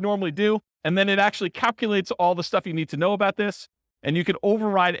stuff that you normally do. And then it actually calculates all the stuff you need to know about this. And you can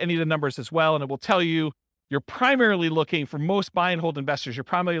override any of the numbers as well. And it will tell you you're primarily looking for most buy and hold investors. You're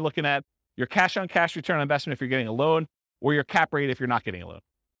primarily looking at your cash on cash return on investment if you're getting a loan or your cap rate if you're not getting a loan.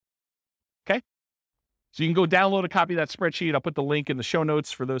 Okay. So you can go download a copy of that spreadsheet. I'll put the link in the show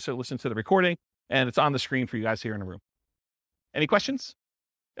notes for those who listen to the recording, and it's on the screen for you guys here in the room. Any questions?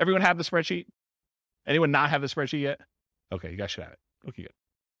 Everyone have the spreadsheet? Anyone not have the spreadsheet yet? Okay, you guys should have it. Okay, good.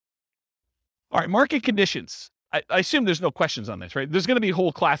 All right, market conditions. I assume there's no questions on this, right? There's going to be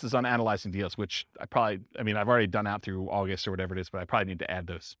whole classes on analyzing deals, which I've already done out through August or whatever it is, but I probably need to add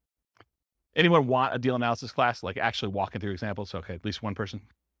those. Anyone want a deal analysis class, like actually walking through examples? Okay, at least one person.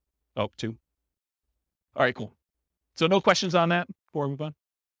 Oh, two. All right, cool. So no questions on that before we move on?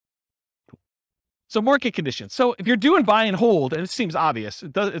 Cool. So market conditions. So if you're doing buy and hold, and it seems obvious,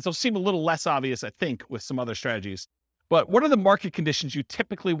 it'll seem a little less obvious, I think, with some other strategies. But what are the market conditions you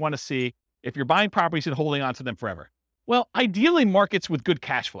typically want to see if you're buying properties and holding on to them forever? Well, ideally markets with good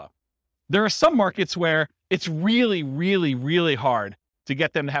cash flow. There are some markets where it's really, really, really hard to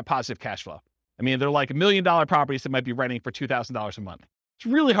get them to have positive cash flow. I mean, they're like $1 million properties that might be renting for $2,000 a month. It's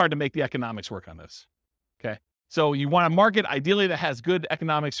really hard to make the economics work on this. Okay. So you want a market ideally that has good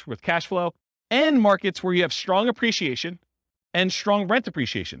economics with cash flow, and markets where you have strong appreciation and strong rent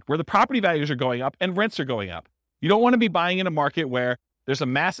appreciation, where the property values are going up and rents are going up. You don't want to be buying in a market where there's a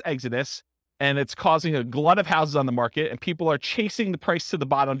mass exodus and it's causing a glut of houses on the market and people are chasing the price to the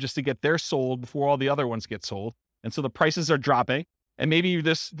bottom just to get theirs sold before all the other ones get sold. And so the prices are dropping. And maybe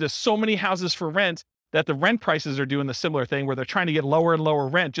there's so many houses for rent that the rent prices are doing the similar thing where they're trying to get lower and lower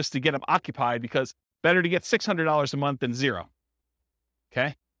rent just to get them occupied, because better to get $600 a month than zero.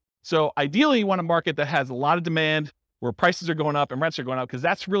 Okay. So ideally you want a market that has a lot of demand, where prices are going up and rents are going up, because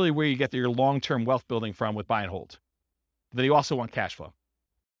that's really where you get your long-term wealth building from with buy and hold. Then you also want cash flow.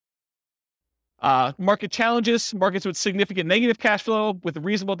 Market challenges, markets with significant negative cash flow with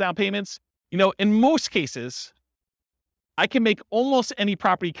reasonable down payments. In most cases, I can make almost any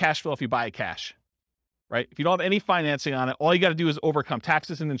property cash flow if you buy it cash, right? If you don't have any financing on it, all you got to do is overcome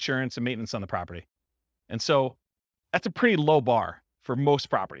taxes and insurance and maintenance on the property. And so that's a pretty low bar for most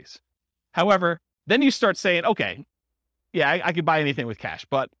properties. However, then you start saying, okay, yeah, I could buy anything with cash,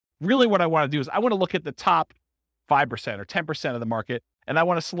 but really what I want to do is I want to look at the top 5% or 10% of the market, and I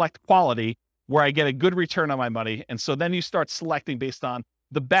want to select quality where I get a good return on my money. And so then you start selecting based on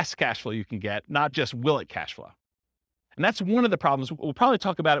the best cash flow you can get, not just will it cash flow. And that's one of the problems. We'll probably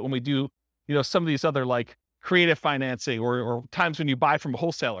talk about it when we do, some of these other like creative financing or times when you buy from a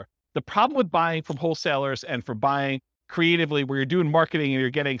wholesaler. The problem with buying from wholesalers and for buying creatively where you're doing marketing and you're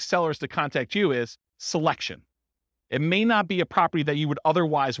getting sellers to contact you is selection. It may not be a property that you would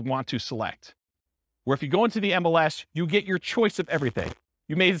otherwise want to select. Where if you go into the MLS, you get your choice of everything.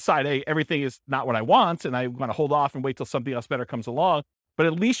 You may decide, hey, everything is not what I want, and I want to hold off and wait till something else better comes along. But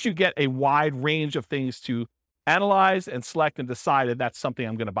at least you get a wide range of things to analyze and select and decide if that's something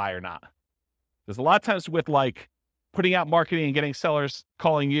I'm going to buy or not. There's a lot of times with like putting out marketing and getting sellers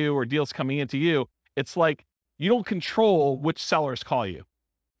calling you or deals coming into you, it's like you don't control which sellers call you.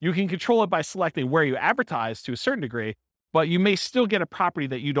 You can control it by selecting where you advertise to a certain degree, but you may still get a property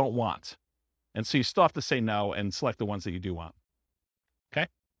that you don't want. And so you still have to say no and select the ones that you do want. Okay.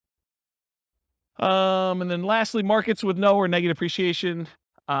 And then lastly, markets with no or negative appreciation.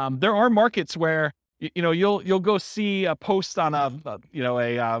 There are markets where, you'll go see a post on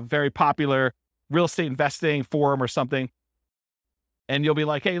a very popular real estate investing forum or something. And you'll be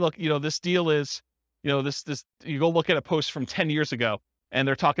like, hey, look, this deal is, this, you go look at a post from 10 years ago and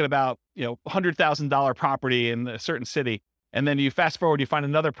they're talking about, $100,000 property in a certain city. And then you fast forward, you find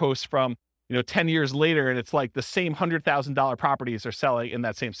another post from, 10 years later, and it's like the same $100,000 properties are selling in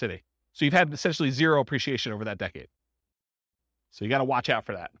that same city. So you've had essentially zero appreciation over that decade. So you got to watch out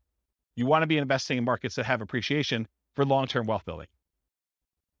for that. You want to be investing in markets that have appreciation for long-term wealth building.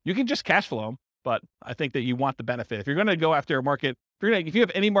 You can just cash flow them, but I think that you want the benefit. If you're going to go after a market, if you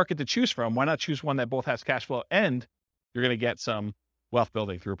have any market to choose from, why not choose one that both has cash flow and you're going to get some wealth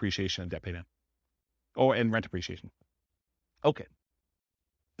building through appreciation and debt pay down. And rent appreciation. Okay.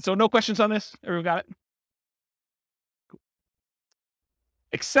 So no questions on this? Everyone got it? Cool.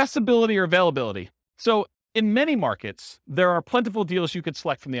 Accessibility or availability. So in many markets, there are plentiful deals you could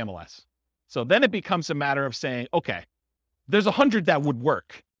select from the MLS. So then it becomes a matter of saying, okay, there's 100 that would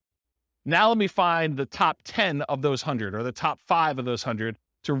work. Now let me find the top 10 of those 100 or the top 5 of those 100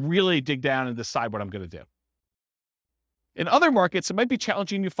 to really dig down and decide what I'm going to do. In other markets, it might be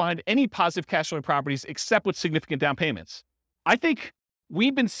challenging to find any positive cash flowing properties except with significant down payments. I think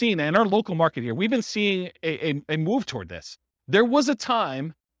we've been seeing, in our local market here, we've been seeing a move toward this. There was a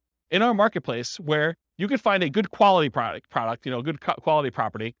time in our marketplace where you could find a good quality product, good quality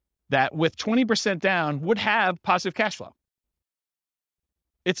property that with 20% down would have positive cash flow.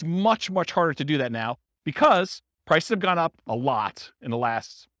 It's much, much harder to do that now because prices have gone up a lot in the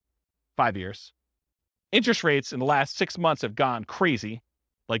last 5 years. Interest rates in the last 6 months have gone crazy,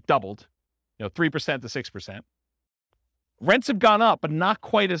 like doubled, 3% to 6%. Rents have gone up, but not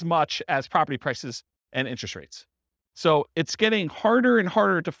quite as much as property prices and interest rates. So it's getting harder and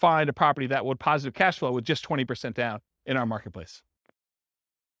harder to find a property that would positive cash flow with just 20% down in our marketplace.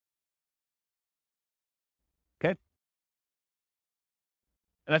 Okay.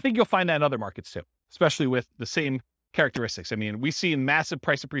 And I think you'll find that in other markets too, especially with the same characteristics. I mean, we see massive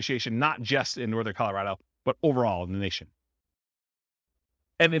price appreciation, not just in Northern Colorado, but overall in the nation.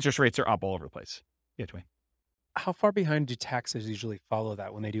 And interest rates are up all over the place. Yeah, Dwayne. How far behind do taxes usually follow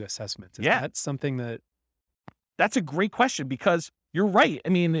that when they do assessments? Is that something that... That's a great question, because you're right. I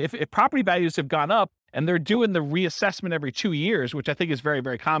mean, if property values have gone up and they're doing the reassessment every 2 years, which I think is very,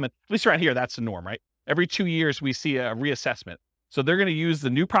 very common, at least around here, that's the norm, right? Every 2 years, we see a reassessment. So they're going to use the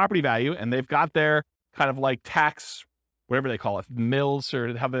new property value, and they've got their kind of like tax, whatever they call it, mills,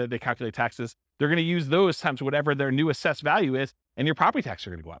 or how they calculate taxes. They're going to use those times whatever their new assessed value is, and your property taxes are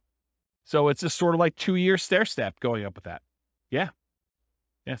going to go up. So it's just sort of like 2-year stair step going up with that. Yeah.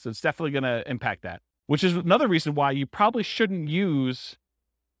 So it's definitely going to impact that, which is another reason why you probably shouldn't use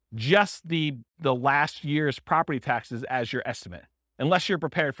just the last year's property taxes as your estimate, unless you're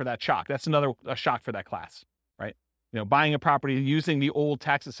prepared for that shock. That's another shock for that class, right? Buying a property using the old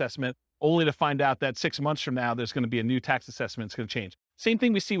tax assessment only to find out that 6 months from now, there's going to be a new tax assessment. It's going to change. Same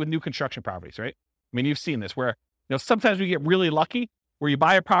thing we see with new construction properties, right? I mean, you've seen this where, sometimes we get really lucky where you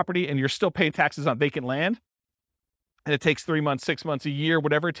buy a property and you're still paying taxes on vacant land. And it takes 3 months, 6 months, a year,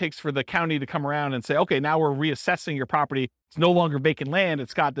 whatever it takes for the county to come around and say, okay, now we're reassessing your property. It's no longer vacant land.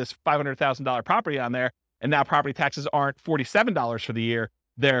 It's got this $500,000 property on there. And now property taxes aren't $47 for the year.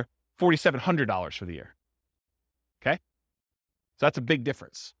 They're $4,700 for the year. Okay. So that's a big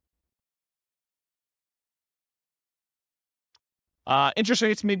difference. Interest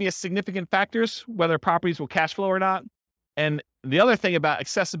rates may be a significant factors, whether properties will cash flow or not. And the other thing about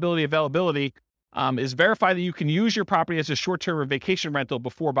accessibility, availability, is verify that you can use your property as a short-term or vacation rental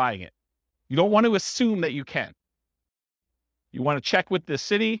before buying it. You don't want to assume that you can. You want to check with the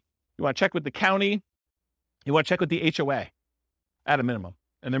city. You want to check with the county. You want to check with the HOA at a minimum.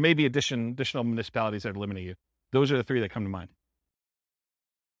 And there may be additional municipalities that are limiting you. Those are the 3 that come to mind.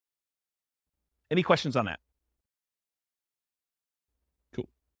 Any questions on that? Cool.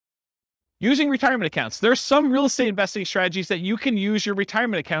 Using retirement accounts. There are some real estate investing strategies that you can use your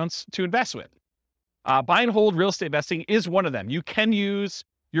retirement accounts to invest with. Buy and hold real estate investing is one of them. You can use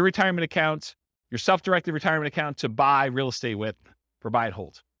your retirement account, your self-directed retirement account, to buy real estate with for buy and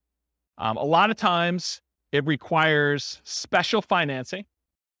hold. A lot of times it requires special financing.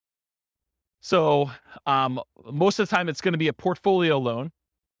 So most of the time it's going to be a portfolio loan,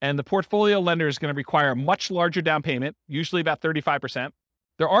 and the portfolio lender is going to require a much larger down payment, usually about 35%.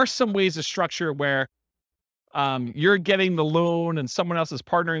 There are some ways to structure where you're getting the loan and someone else is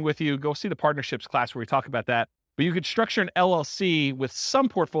partnering with you. Go see the partnerships class where we talk about that. But you could structure an LLC with some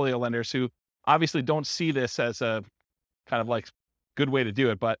portfolio lenders who obviously don't see this as a kind of like good way to do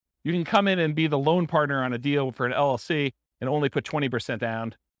it. But you can come in and be the loan partner on a deal for an LLC and only put 20%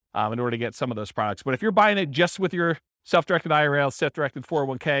 down in order to get some of those products. But if you're buying it just with your self-directed IRA, self-directed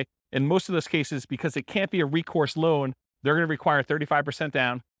 401k, in most of those cases, because it can't be a recourse loan, they're going to require 35%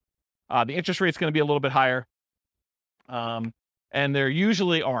 down. The interest rate is going to be a little bit higher. And they're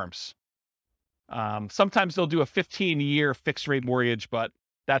usually ARMs. Sometimes they'll do a 15-year fixed rate mortgage, but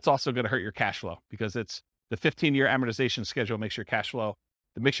that's also going to hurt your cash flow because it's the 15-year amortization schedule makes your cash flow,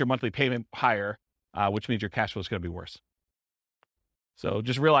 it makes your monthly payment higher, which means your cash flow is going to be worse. So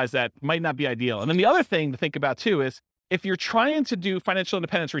just realize that might not be ideal. And then the other thing to think about too is if you're trying to do financial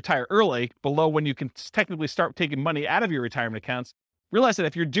independence, retire early, below when you can technically start taking money out of your retirement accounts, realize that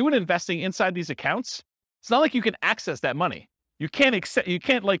if you're doing investing inside these accounts, it's not like you can access that money. You can't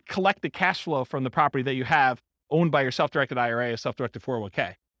like collect the cash flow from the property that you have owned by your self-directed IRA or self-directed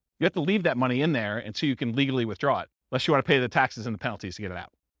 401k. You have to leave that money in there until you can legally withdraw it, unless you want to pay the taxes and the penalties to get it out.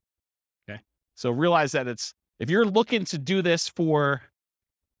 Okay. So realize that if you're looking to do this for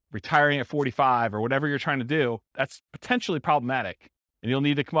retiring at 45 or whatever you're trying to do, that's potentially problematic. And you'll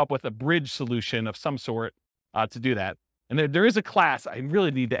need to come up with a bridge solution of some sort to do that. And there is a class, I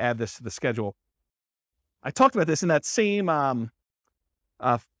really need to add this to the schedule. I talked about this in that same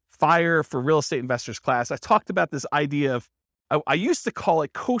Fire for Real Estate Investors class. I talked about this idea of, I used to call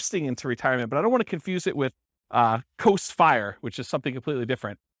it coasting into retirement, but I don't want to confuse it with Coast Fire, which is something completely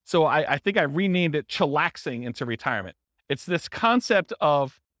different. So I think I renamed it chillaxing into retirement. It's this concept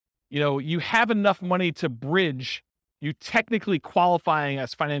of, you have enough money to bridge, you technically qualifying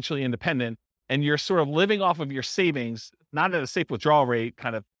as financially independent, and you're sort of living off of your savings, not at a safe withdrawal rate,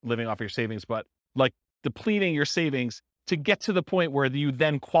 kind of living off your savings, but like depleting your savings to get to the point where you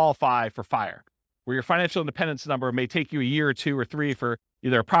then qualify for FIRE, where your financial independence number may take you a year or 2 or 3 for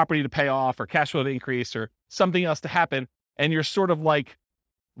either a property to pay off or cash flow to increase or something else to happen. And you're sort of like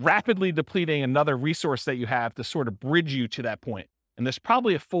rapidly depleting another resource that you have to sort of bridge you to that point. And there's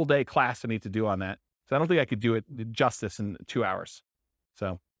probably a full day class I need to do on that. So I don't think I could do it justice in 2 hours.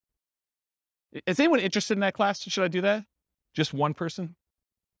 So is anyone interested in that class? Should I do that? Just one person?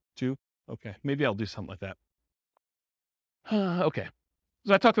 Two? Okay. Maybe I'll do something like that. Okay.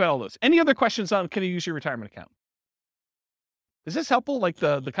 So I talked about all those. Any other questions on can you use your retirement account? Is this helpful? Like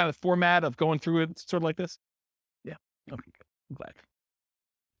the kind of format of going through it sort of like this? Yeah. Okay, good. I'm glad.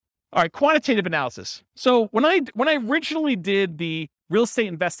 All right, quantitative analysis. So when I originally did the real estate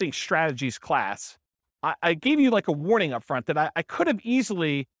investing strategies class, I gave you like a warning up front that I could have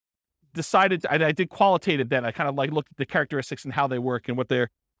easily decided, I did qualitative then. I kind of like looked at the characteristics and how they work and what their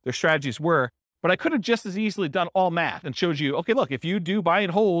strategies were. But I could have just as easily done all math and showed you, okay, look, if you do buy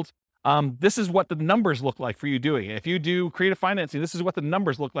and hold, this is what the numbers look like for you doing it. If you do creative financing, this is what the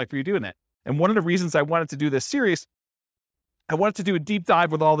numbers look like for you doing it. And one of the reasons I wanted to do this series, I wanted to do a deep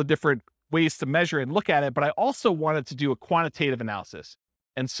dive with all the different ways to measure and look at it, but I also wanted to do a quantitative analysis.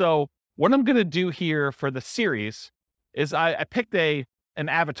 And so what I'm going to do here for the series is I picked an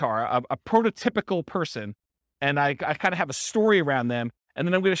avatar, a prototypical person, and I kind of have a story around them. And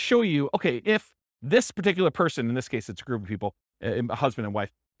then I'm going to show you, okay, if this particular person, in this case, it's a group of people, a husband and wife,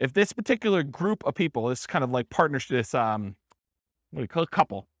 if this particular group of people, this kind of like partnership, this, what do you call it,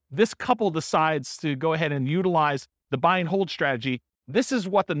 couple, this couple decides to go ahead and utilize the buy and hold strategy, this is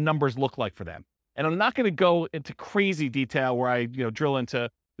what the numbers look like for them. And I'm not going to go into crazy detail where I, drill into,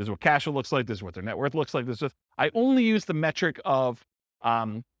 this is what cash flow looks like, this is what their net worth looks like, I only use the metric of,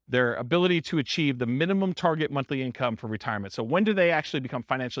 their ability to achieve the minimum target monthly income for retirement. So when do they actually become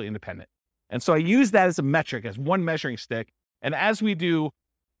financially independent? And so I use that as a metric, as one measuring stick. And as we do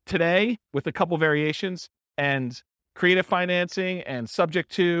today with a couple variations and creative financing and subject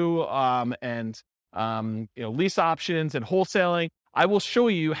to, lease options and wholesaling, I will show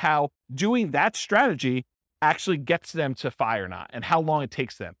you how doing that strategy actually gets them to FI or not and how long it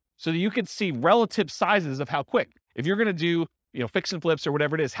takes them. So that you can see relative sizes of how quick. If you're going to do fix and flips or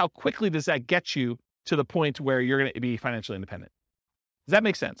whatever it is, how quickly does that get you to the point where you're going to be financially independent? Does that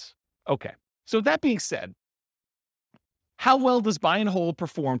make sense? Okay. So that being said, how well does buy and hold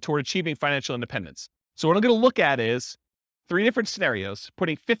perform toward achieving financial independence? So what I'm going to look at is 3 different scenarios,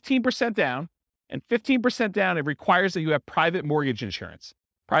 putting 15% down, and 15% down, it requires that you have private mortgage insurance.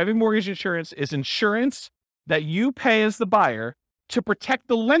 Private mortgage insurance is insurance that you pay as the buyer to protect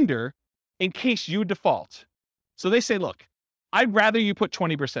the lender in case you default. So they say, look, I'd rather you put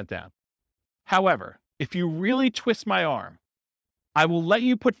 20% down. However, if you really twist my arm, I will let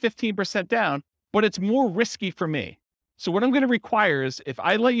you put 15% down, but it's more risky for me. So what I'm going to require is if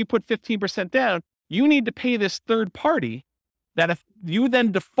I let you put 15% down, you need to pay this third party that if you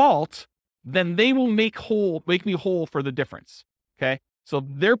then default, then they will make me whole for the difference. Okay. So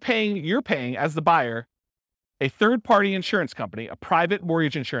you're paying as the buyer, a third party insurance company, a private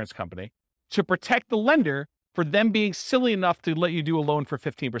mortgage insurance company, to protect the lender for them being silly enough to let you do a loan for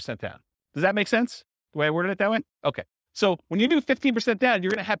 15% down. Does that make sense? The way I worded it that way? Okay. So when you do 15% down, you're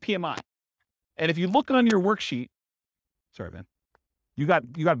going to have PMI. And if you look on your worksheet, sorry, man, you got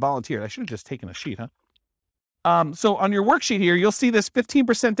volunteered. I should have just taken a sheet, huh? So on your worksheet here, you'll see this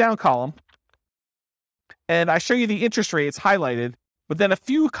 15% down column. And I show you the interest rates highlighted, but then a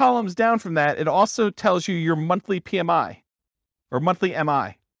few columns down from that, it also tells you your monthly PMI or monthly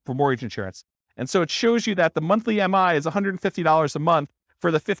MI for mortgage insurance. And so it shows you that the monthly MI is $150 a month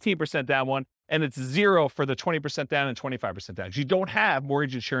for the 15% down one, and it's 0 for the 20% down and 25% down. You don't have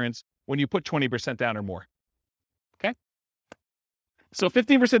mortgage insurance when you put 20% down or more. Okay? So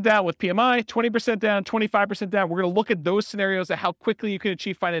 15% down with PMI, 20% down, 25% down. We're going to look at those scenarios at how quickly you can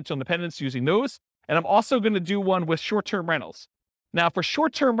achieve financial independence using those. And I'm also going to do one with short-term rentals. Now, for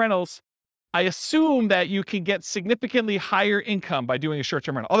short-term rentals, I assume that you can get significantly higher income by doing a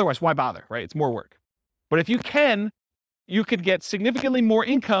short-term rental. Otherwise, why bother, right? It's more work. But if you can, you could get significantly more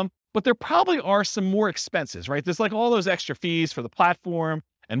income, but there probably are some more expenses, right? There's like all those extra fees for the platform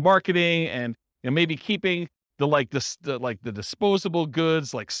and marketing and maybe keeping the disposable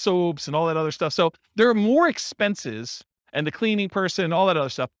goods like soaps and all that other stuff. So there are more expenses and the cleaning person, all that other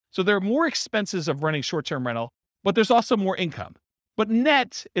stuff. So there are more expenses of running short-term rental, but there's also more income. But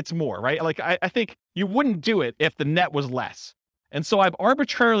net, it's more, right? Like I think you wouldn't do it if the net was less. And so I've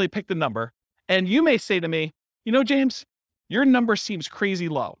arbitrarily picked a number. And you may say to me, James, your number seems crazy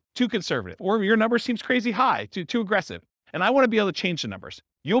low, too conservative, or your number seems crazy high, too aggressive. And I want to be able to change the numbers.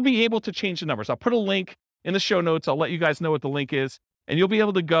 You'll be able to change the numbers. I'll put a link in the show notes. I'll let you guys know what the link is, and you'll be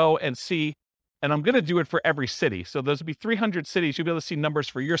able to go and see. And I'm going to do it for every city. So there'll be 300 cities. You'll be able to see numbers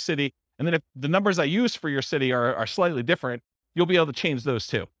for your city. And then if the numbers I use for your city are slightly different, you'll be able to change those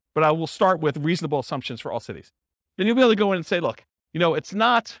too. But I will start with reasonable assumptions for all cities. Then you'll be able to go in and say, look, it's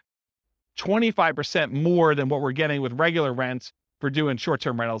not 25% more than what we're getting with regular rent. for doing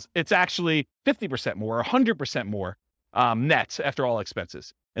short-term rentals, it's actually 50% more or 100% more net after all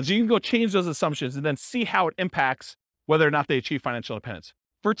expenses. And so you can go change those assumptions and then see how it impacts whether or not they achieve financial independence.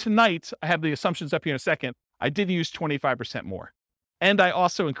 For tonight, I have the assumptions up here in a second. I did use 25% more. And I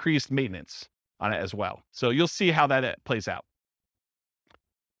also increased maintenance on it as well. So you'll see how that plays out.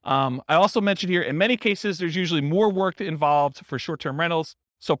 I also mentioned here, in many cases, there's usually more work involved for short-term rentals.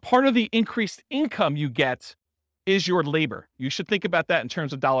 So part of the increased income you get is your labor. You should think about that in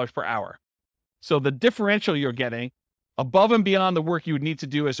terms of dollars per hour. So the differential you're getting above and beyond the work you would need to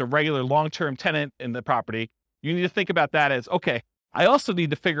do as a regular long-term tenant in the property, you need to think about that as, okay, I also need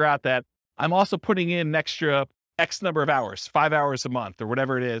to figure out that I'm also putting in an extra X number of hours, 5 hours a month or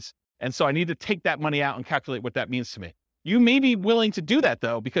whatever it is. And so I need to take that money out and calculate what that means to me. You may be willing to do that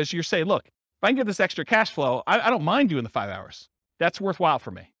though, because you're saying, look, if I can get this extra cash flow, I don't mind doing the 5 hours. That's worthwhile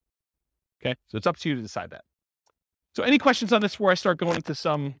for me. Okay. So it's up to you to decide that. So any questions on this before I start going into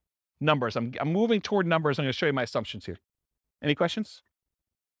some numbers? I'm moving toward numbers. I'm going to show you my assumptions here. Any questions?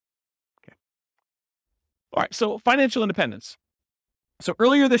 Okay. All right. So financial independence. So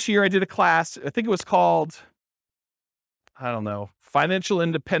earlier this year, I did a class, I think it was called, I don't know, Financial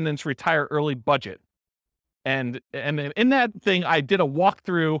Independence Retire Early Budget. And in that thing, I did a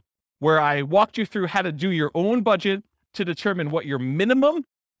walkthrough where I walked you through how to do your own budget to determine what your minimum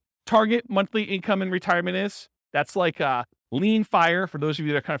target monthly income in retirement is. That's like lean fire, for those of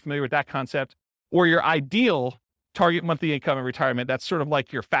you that are kind of familiar with that concept, or your ideal target monthly income in retirement. That's sort of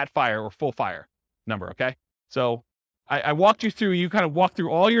like your fat fire or full fire number, okay? So I walked you through, you kind of walked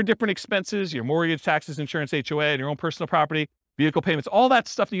through all your different expenses, your mortgage, taxes, insurance, HOA, and your own personal property, vehicle payments, all that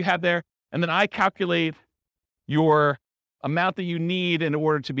stuff that you have there. And then I calculate your amount that you need in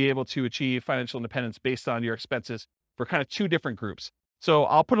order to be able to achieve financial independence based on your expenses for kind of two different groups. So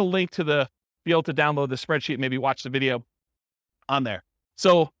I'll put a link to be able to download the spreadsheet, maybe watch the video on there.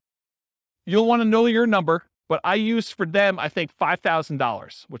 So you'll want to know your number, but I used for them, I think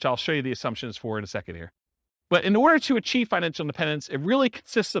 $5,000, which I'll show you the assumptions for in a second here. But in order to achieve financial independence, it really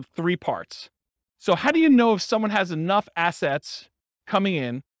consists of three parts. So how do you know if someone has enough assets coming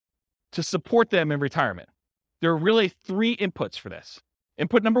in to support them in retirement? There are really three inputs for this.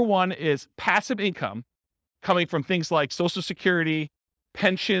 Input number one is passive income coming from things like Social Security,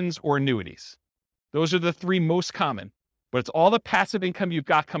 pensions, or annuities. Those are the three most common, but it's all the passive income you've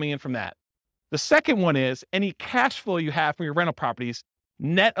got coming in from that. The second one is any cash flow you have from your rental properties,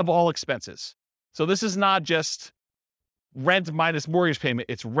 net of all expenses. So this is not just rent minus mortgage payment.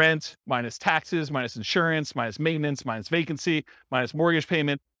 It's rent minus taxes, minus insurance, minus maintenance, minus vacancy, minus mortgage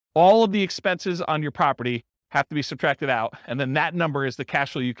payment. All of the expenses on your property have to be subtracted out. And then that number is the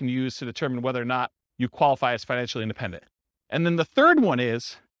cash flow you can use to determine whether or not you qualify as financially independent. And then the third one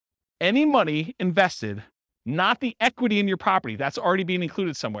is any money invested, not the equity in your property. That's already being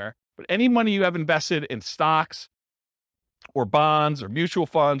included somewhere, but any money you have invested in stocks or bonds or mutual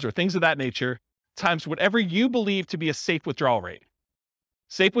funds or things of that nature, times whatever you believe to be a safe withdrawal rate.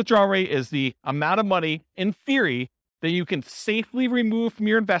 Safe withdrawal rate is the amount of money, in theory, that you can safely remove from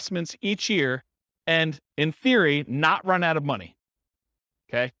your investments each year and, in theory, not run out of money.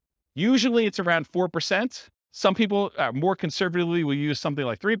 Okay? Usually it's around 4%. Some people more conservatively will use something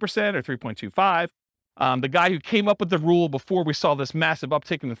like 3% or 3.25. The guy who came up with the rule before we saw this massive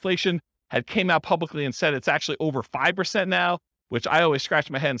uptick in inflation had came out publicly and said it's actually over 5% now, which I always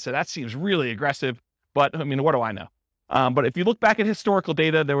scratched my head and said, that seems really aggressive. But I mean, what do I know? But if you look back at historical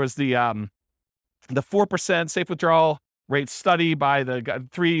data, there was the 4% safe withdrawal rate study by the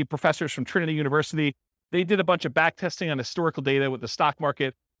three professors from Trinity University. They did a bunch of back testing on historical data with the stock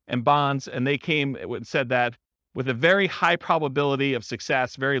market and bonds, and they came and said that with a very high probability of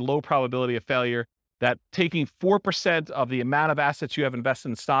success, very low probability of failure, that taking 4% of the amount of assets you have invested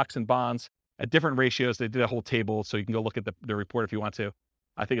in stocks and bonds at different ratios, they did a whole table, so you can go look at the report if you want to.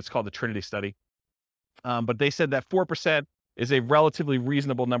 I think it's called the Trinity study. But they said that 4% is a relatively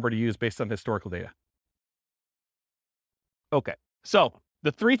reasonable number to use based on historical data. Okay, so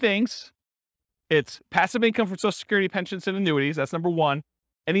the three things, it's passive income from Social Security, pensions, and annuities. That's number one.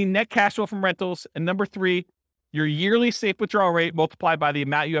 Any net cash flow from rentals. And number three, your yearly safe withdrawal rate multiplied by the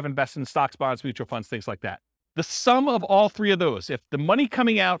amount you have invested in stocks, bonds, mutual funds, things like that. The sum of all three of those, if the money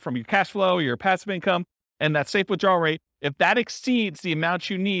coming out from your cash flow, your passive income, and that safe withdrawal rate, if that exceeds the amount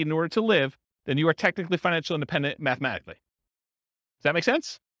you need in order to live, then you are technically financially independent mathematically. Does that make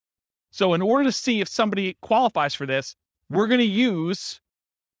sense? So in order to see if somebody qualifies for this, we're going to use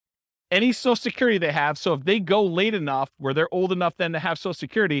any Social Security they have. So if they go late enough where they're old enough then to have Social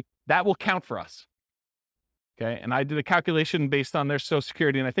Security, that will count for us. Okay. And I did a calculation based on their Social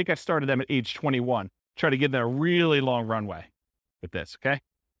Security, and I think I started them at age 21, try to give them a really long runway. with this, okay?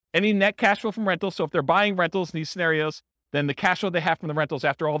 Any net cash flow from rentals. So if they're buying rentals in these scenarios, then the cash flow they have from the rentals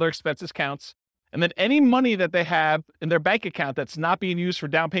after all their expenses counts. And then any money that they have in their bank account that's not being used for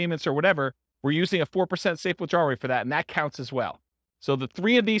down payments or whatever, we're using a 4% safe withdrawal rate for that, and that counts as well. So the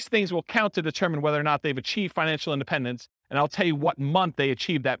three of these things will count to determine whether or not they've achieved financial independence, and I'll tell you what month they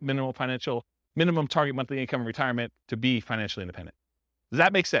achieved that minimum target monthly income in retirement to be financially independent. Does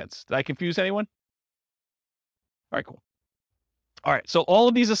that make sense? Did I confuse anyone? All right, cool. All right, so all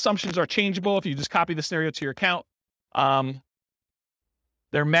of these assumptions are changeable if you just copy the scenario to your account.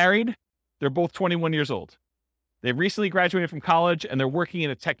 They're married. They're both 21 years old. They've recently graduated from college, and they're working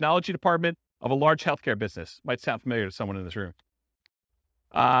in a technology department of a large healthcare business. Might sound familiar to someone in this room.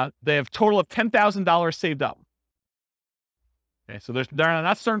 They have a total of $10,000 saved up. Okay, so they're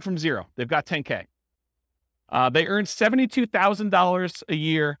not starting from zero. They've got 10K. They earn $72,000 a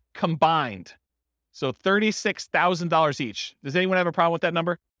year combined. So $36,000 each. Does anyone have a problem with that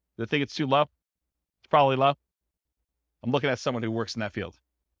number? Do they think it's too low? It's probably low. I'm looking at someone who works in that field.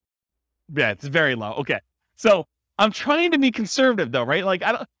 Yeah, it's very low. Okay. So I'm trying to be conservative though, right? Like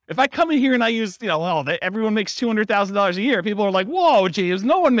if I come in here and I use, everyone makes $200,000 a year, people are like, whoa, James,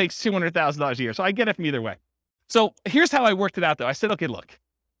 no one makes $200,000 a year. So I get it from either way. So here's how I worked it out though. I said, okay, look,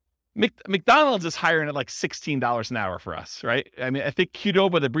 McDonald's is hiring at like $16 an hour for us, right? I mean, I think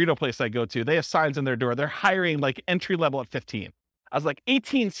Qdoba, the burrito place I go to, they have signs on their door. They're hiring like entry level at 15. I was like,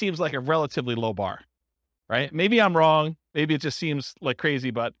 18 seems like a relatively low bar, right? Maybe I'm wrong. Maybe it just seems like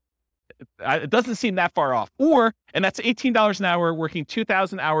crazy, but it doesn't seem that far off. And that's $18 an hour, working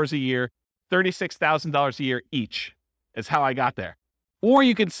 2,000 hours a year, $36,000 a year each is how I got there. Or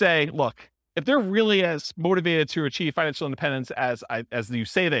you could say, look, if they're really as motivated to achieve financial independence as you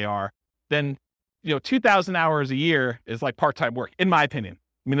say they are, then 2,000 hours a year is like part-time work, in my opinion.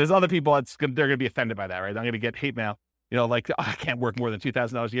 I mean, there's other people they're going to be offended by that, right? I'm going to get hate mail, I can't work more than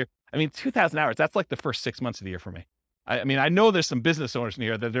 $2,000 a year. I mean, 2,000 hours, that's like the first 6 months of the year for me. I mean, I know there's some business owners in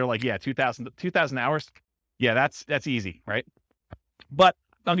here that they're like, yeah, 2,000 hours. Yeah, that's easy, right? But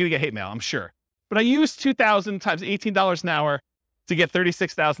I'm going to get hate mail, I'm sure. But I use 2,000 times $18 an hour to get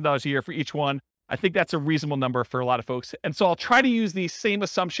 $36,000 a year for each one. I think that's a reasonable number for a lot of folks. And so I'll try to use these same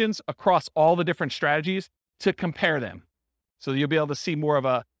assumptions across all the different strategies to compare them. So you'll be able to see more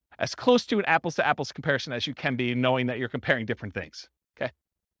of as close to an apples to apples comparison as you can be, knowing that you're comparing different things. Okay.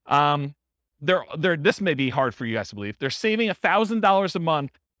 This may be hard for you guys to believe. They're saving $1,000 a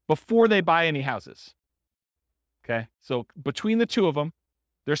month before they buy any houses. Okay. So between the two of them,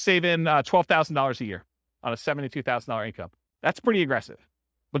 they're saving $12,000 a year on a $72,000 income. That's pretty aggressive,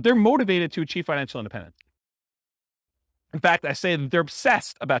 but they're motivated to achieve financial independence. In fact, I say that they're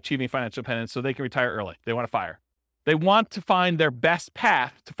obsessed about achieving financial independence so they can retire early. They want to fire. They want to find their best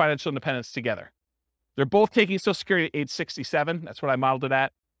path to financial independence together. They're both taking Social Security at age 67. That's what I modeled it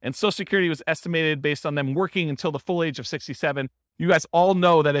at. And Social Security was estimated based on them working until the full age of 67. You guys all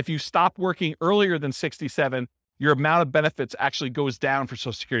know that if you stop working earlier than 67, your amount of benefits actually goes down for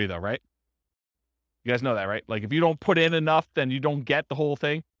Social Security though, right? You guys know that, right? Like if you don't put in enough, then you don't get the whole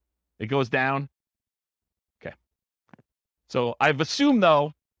thing. It goes down. Okay. So I've assumed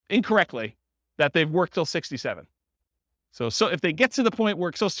though, incorrectly, that they've worked till 67. So if they get to the point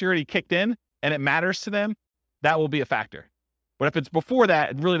where Social Security kicked in and it matters to them, that will be a factor. But if it's before that,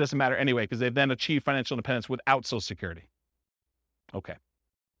 it really doesn't matter anyway, because they've then achieved financial independence without Social Security. Okay.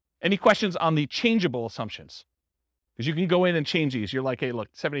 Any questions on the changeable assumptions? Because you can go in and change these. You're like, hey, look,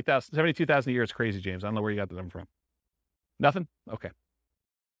 72,000 a year is crazy, James. I don't know where you got the number from. Nothing? Okay.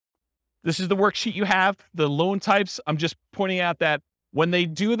 This is the worksheet you have, the loan types. I'm just pointing out that when they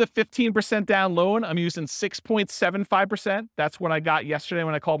do the 15% down loan, I'm using 6.75%. That's what I got yesterday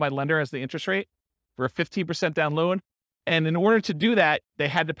when I called my lender as the interest rate for a 15% down loan. And in order to do that, they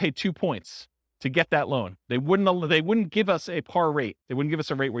had to pay 2 points to get that loan. They wouldn't give us a par rate. They wouldn't give us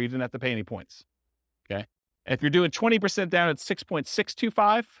a rate where you didn't have to pay any points. Okay. And if you're doing 20% down at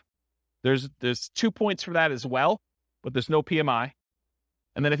 6.625, there's 2 points for that as well, but there's no PMI.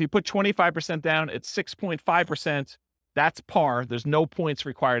 And then if you put 25% down at 6.5%, that's par. There's no points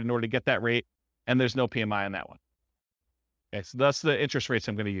required in order to get that rate, and there's no PMI on that one. Okay, so that's the interest rates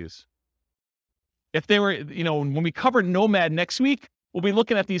I'm going to use. If they were, when we cover Nomad next week, we'll be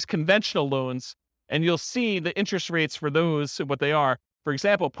looking at these conventional loans, and you'll see the interest rates for those, what they are. For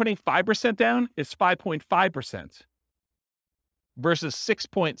example, putting 5% down is 5.5% versus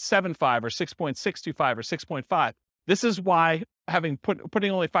 6.75 or 6.625 or 6.5. This is why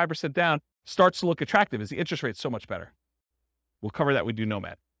putting only 5% down starts to look attractive, is the interest rate's so much better. We'll cover that. We do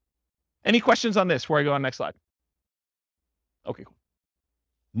Nomad. Any questions on this before I go on next slide? Okay, cool.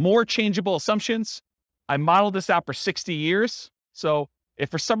 More changeable assumptions. I modeled this out for 60 years. So if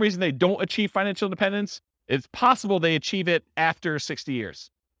for some reason they don't achieve financial independence, it's possible they achieve it after 60 years.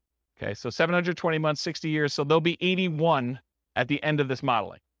 Okay, so 720 months, 60 years. So they'll be 81 at the end of this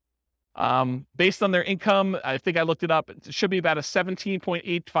modeling. Based on their income, I think I looked it up. It should be about a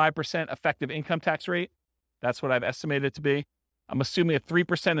 17.85% effective income tax rate. That's what I've estimated it to be. I'm assuming a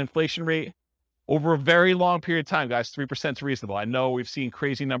 3% inflation rate over a very long period of time, guys. 3% is reasonable. I know we've seen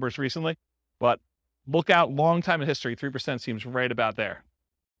crazy numbers recently, but look out long time in history. 3% seems right about there.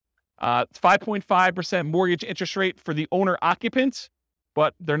 5.5% mortgage interest rate for the owner occupant,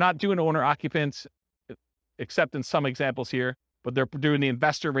 but they're not doing owner occupant except in some examples here, but they're doing the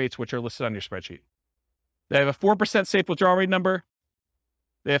investor rates, which are listed on your spreadsheet. They have a 4% safe withdrawal rate number.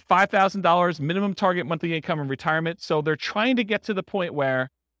 They have $5,000 minimum target monthly income in retirement. So they're trying to get to the point where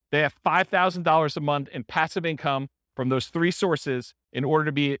they have $5,000 a month in passive income from those three sources in order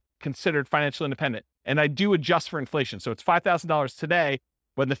to be considered financially independent. And I do adjust for inflation. So it's $5,000 today,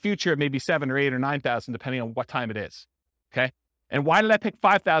 but in the future, it may be $7,000 or $8,000 or $9,000, depending on what time it is. Okay. And why did I pick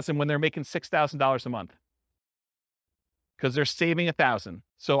 $5,000 when they're making $6,000 a month? Because they're saving $1,000.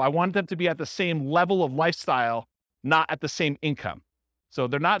 So I want them to be at the same level of lifestyle, not at the same income. So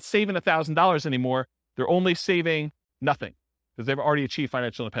they're not saving $1,000 anymore. They're only saving nothing because they've already achieved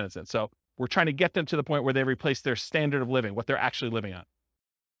financial independence. And so we're trying to get them to the point where they replace their standard of living, what they're actually living on.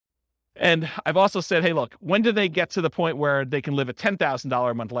 And I've also said, hey, look, when do they get to the point where they can live a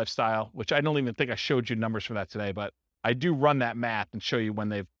 $10,000 a month lifestyle, which I don't even think I showed you numbers for that today, but I do run that math and show you when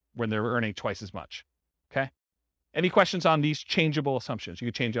they're earning twice as much. Okay. Any questions on these changeable assumptions? You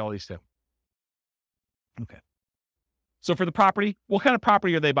could change all these too. Okay. So for the property, what kind of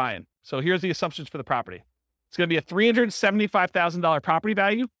property are they buying? So here's the assumptions for the property. It's going to be a $375,000 property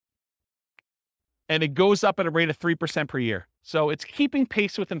value, and it goes up at a rate of 3% per year. So it's keeping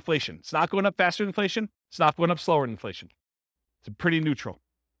pace with inflation. It's not going up faster than inflation. It's not going up slower than inflation. It's pretty neutral.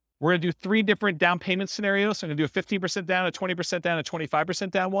 We're going to do 3 different down payment scenarios. So I'm going to do a 15% down, a 20% down, a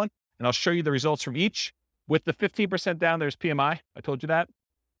 25% down one, and I'll show you the results from each. With the 15% down, there's PMI. I told you that.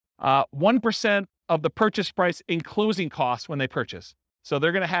 1% of the purchase price in closing costs when they purchase. So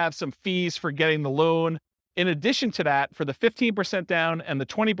they're going to have some fees for getting the loan. In addition to that, for the 15% down and the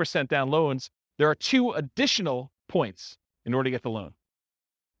 20% down loans, there are 2 additional points in order to get the loan.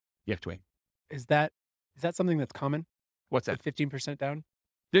 You have to wait. Is that something that's common? What's that? 15% down?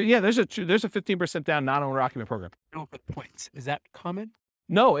 There's a 15% down non-owner occupant program. No, for the points. Is that common?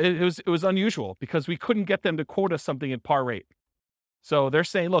 No, it was unusual because we couldn't get them to quote us something at par rate. So they're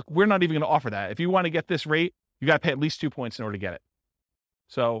saying, look, we're not even going to offer that. If you want to get this rate, you got to pay at least 2 points in order to get it.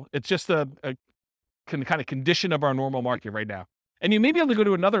 So it's just a kind of condition of our normal market right now. And you may be able to go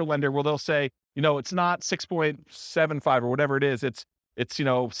to another lender where they'll say, it's not 6.75 or whatever it is. It's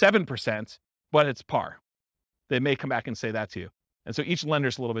 7%, but it's par. They may come back and say that to you. And so each lender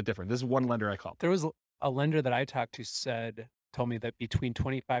is a little bit different. This is one lender I called. There was a lender that I talked to told me that between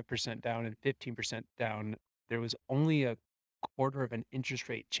 25% down and 15% down, there was only a quarter of an interest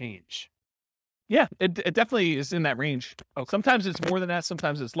rate change. Yeah, it definitely is in that range. Okay. Sometimes it's more than that.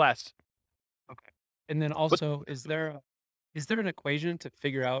 Sometimes it's less. Okay. And then also, is there an equation to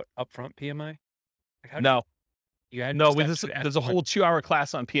figure out upfront PMI? No. There's a whole 2-hour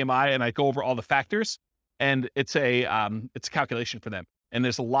class on PMI, and I go over all the factors, and it's a calculation for them. And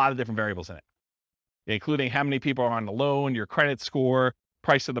there's a lot of different variables in it, including how many people are on the loan, your credit score,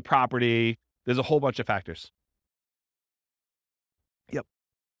 price of the property. There's a whole bunch of factors. Yep.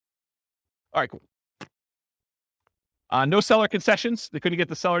 All right, cool. No seller concessions. They couldn't get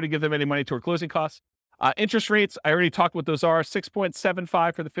the seller to give them any money toward closing costs. Interest rates, I already talked what those are.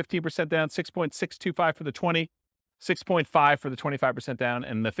 6.75 for the 15% down, 6.625 for the 20, 6.5 for the 25% down,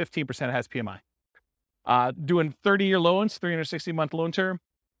 and the 15% has PMI. Doing 30-year loans, 360-month loan term.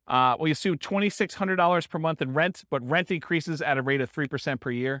 We assume $2,600 per month in rent, but rent increases at a rate of 3%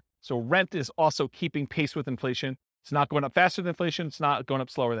 per year. So rent is also keeping pace with inflation. It's not going up faster than inflation. It's not going up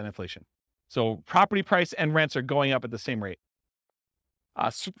slower than inflation. So property price and rents are going up at the same rate.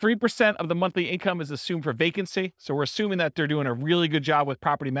 3% of the monthly income is assumed for vacancy. So we're assuming that they're doing a really good job with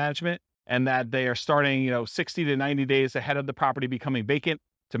property management and that they are starting, 60 to 90 days ahead of the property becoming vacant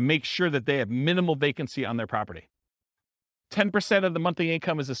to make sure that they have minimal vacancy on their property. 10% of the monthly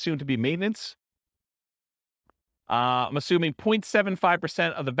income is assumed to be maintenance. I'm assuming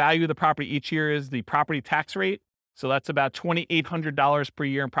 0.75% of the value of the property each year is the property tax rate. So that's about $2,800 per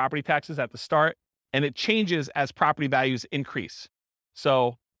year in property taxes at the start. And it changes as property values increase.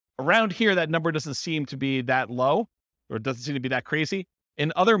 So around here, that number doesn't seem to be that low, or it doesn't seem to be that crazy.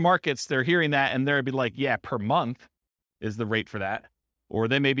 In other markets, they're hearing that and they'll be like, yeah, per month is the rate for that. Or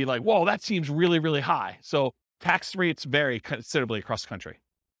they may be like, whoa, that seems really, really high. So Tax rates vary considerably across the country.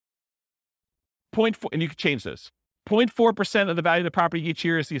 0.4, and you can change this. 0.4% of the value of the property each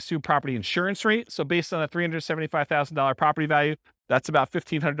year is the assumed property insurance rate. So based on a $375,000 property value, that's about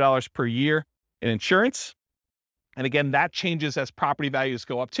 $1,500 per year in insurance. And again, that changes as property values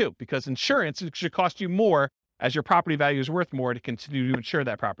go up too, because insurance should cost you more as your property value is worth more to continue to insure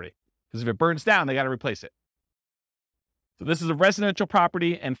that property. Because if it burns down, they got to replace it. So this is a residential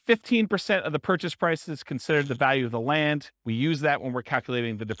property, and 15% of the purchase price is considered the value of the land. We use that when we're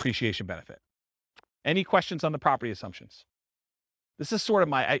calculating the depreciation benefit. Any questions on the property assumptions? This is sort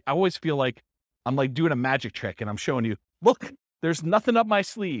of I always feel like I'm like doing a magic trick and I'm showing you, look, there's nothing up my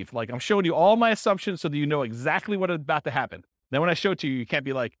sleeve. Like I'm showing you all my assumptions so that you know exactly what is about to happen. Then when I show it to you, you can't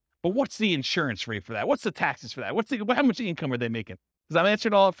be like, but what's the insurance rate for that? What's the taxes for that? How much income are they making? Because I'm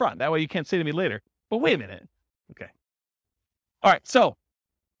answering it all up front. That way you can't say to me later, but wait a minute. Okay. All right. So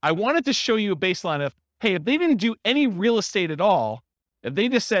I wanted to show you a baseline of, hey, if they didn't do any real estate at all, if they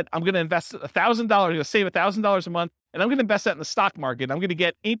just said, I'm going to invest $1,000, I'm going to save $1,000 a month, and I'm going to invest that in the stock market, I'm going to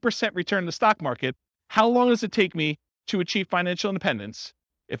get 8% return in the stock market, how long does it take me to achieve financial independence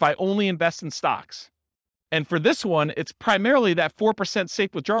if I only invest in stocks? And for this one, it's primarily that 4%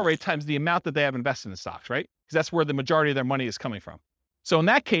 safe withdrawal rate times the amount that they have invested in stocks, right? Because that's where the majority of their money is coming from. So in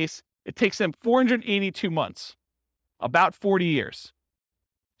that case, it takes them 482 months, about 40 years.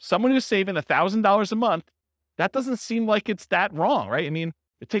 Someone who's saving $1,000 a month, that doesn't seem like it's that wrong, right? I mean,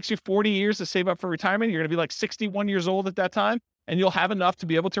 it takes you 40 years to save up for retirement. You're going to be like 61 years old at that time, and you'll have enough to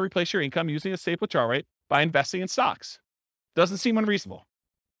be able to replace your income using a safe withdrawal rate by investing in stocks. Doesn't seem unreasonable.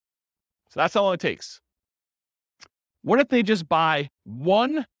 So that's how long it takes. What if they just buy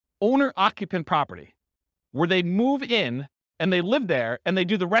one owner-occupant property where they move in and they live there and they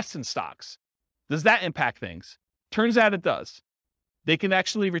do the rest in stocks? Does that impact things? Turns out it does. They can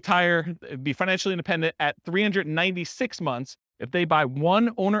actually retire, be financially independent at 396 months if they buy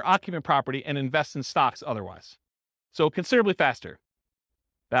one owner-occupant property and invest in stocks otherwise. So considerably faster.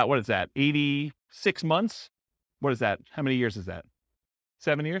 About, what is that, 86 months? What is that? How many years is that?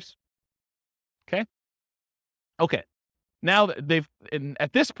 7 years? Okay. Now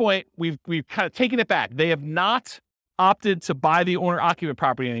at this point, we've kind of taken it back. They have not opted to buy the owner-occupant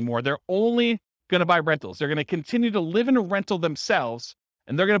property anymore. They're only going to buy rentals. They're going to continue to live in a rental themselves,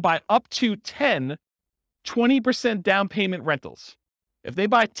 and they're going to buy up to 10 20% down payment rentals. If they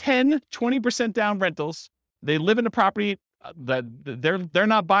buy 10 20% down rentals, they live in a property that they're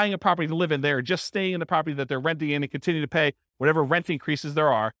not buying a property to live in. They're just staying in the property that they're renting in and continue to pay whatever rent increases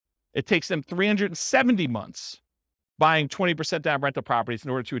there are. It takes them 370 months buying 20% down rental properties in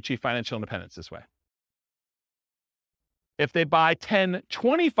order to achieve financial independence this way. If they buy 10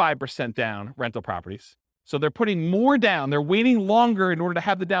 25% down rental properties, so they're putting more down, they're waiting longer in order to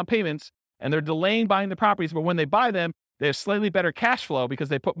have the down payments, and they're delaying buying the properties, but when they buy them, they have slightly better cash flow because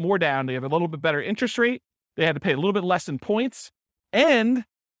they put more down, they have a little bit better interest rate, they had to pay a little bit less in points, and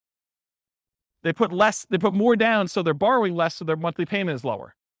they put more down, so they're borrowing less, so their monthly payment is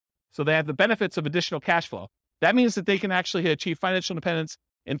lower. So they have the benefits of additional cash flow. That means that they can actually achieve financial independence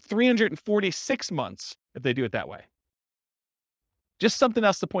in 346 months if they do it that way. Just something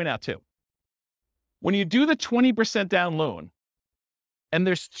else to point out too. When you do the 20% down loan, and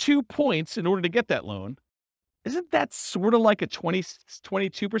there's 2 points in order to get that loan, isn't that sort of like a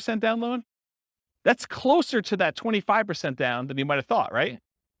 22% down loan? That's closer to that 25% down than you might have thought, right?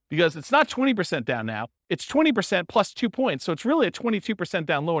 Because it's not 20% down now, it's 20% plus 2 points. So it's really a 22%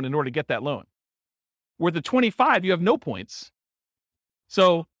 down loan in order to get that loan. Where the 25, you have no points.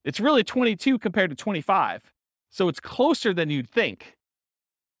 So it's really 22 compared to 25. So it's closer than you'd think.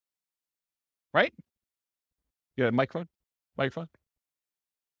 Right? You got a microphone?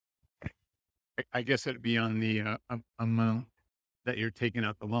 I guess it'd be on the amount that you're taking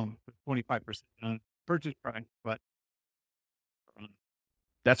out the loan, 25% on purchase price, but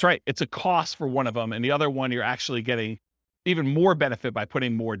That's right. It's a cost for one of them, and the other one you're actually getting even more benefit by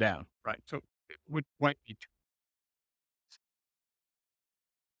putting more down. right. So it might be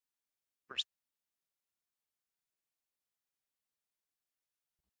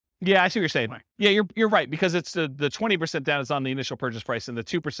Yeah, I see what you're saying. Right. Yeah, you're right, because it's the 20% down is on the initial purchase price and the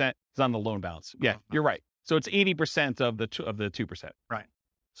 2% is on the loan balance. Yeah, you're right. So it's 80% of the 2%. Right.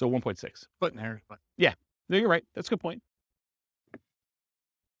 So 1.6. splitting hairs, but No, you're right. That's a good point.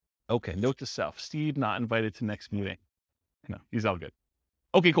 Okay, note to self. Steve not invited to next meeting. No, he's all good.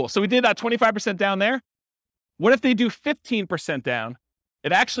 Okay, cool. So we did that 25% down there. What if they do 15% down?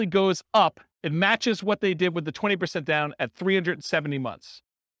 It actually goes up. It matches what they did with the 20% down at 370 months.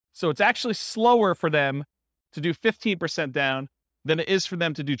 So it's actually slower for them to do 15% down than it is for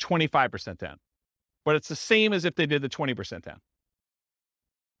them to do 25% down. but it's the same as if they did the 20% down.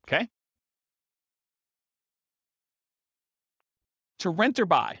 Okay? To rent or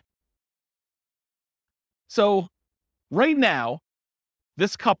buy. So right now,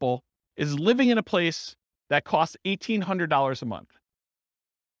 this couple is living in a place that costs $1,800 a month.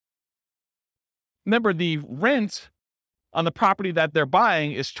 Remember, the rent on the property that they're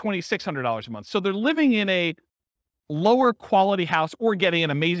buying is $2,600 a month. So they're living in a lower quality house or getting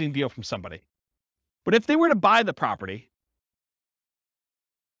an amazing deal from somebody. But if they were to buy the property,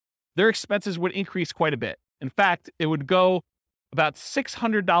 their expenses would increase quite a bit. In fact, it would go about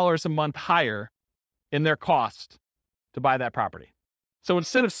 $600 a month higher in their cost to buy that property. So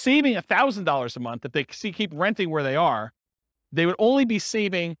instead of saving $1,000 a month that they keep renting where they are, they would only be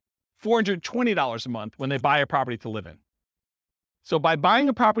saving $420 a month when they buy a property to live in. So by buying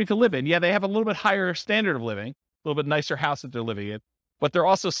a property to live in, yeah, they have a little bit higher standard of living, a little bit nicer house that they're living in, but they're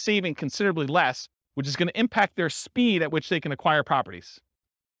also saving considerably less, which is going to impact their speed at which they can acquire properties.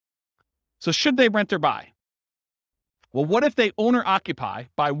 So should they rent or buy? Well, what if they owner occupy,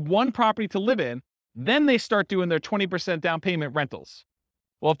 buy one property to live in, then they start doing their 20% down payment rentals?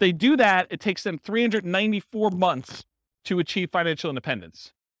 Well, if they do that, it takes them 394 months to achieve financial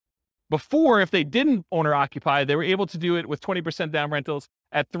independence. Before, if they didn't owner occupy, they were able to do it with 20% down rentals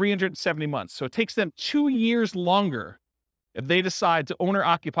at 370 months. So it takes them 2 years longer if they decide to owner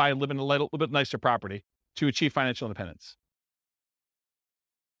occupy and live in a little bit nicer property to achieve financial independence.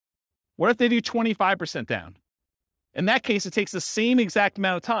 What if they do 25% down? In that case, it takes the same exact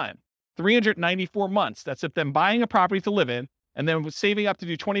amount of time, 394 months. That's if them buying a property to live in and then saving up to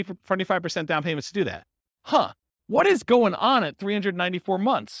do 25% down payments to do that. What is going on at 394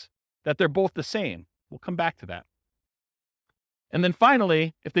 months that they're both the same? We'll come back to that. And then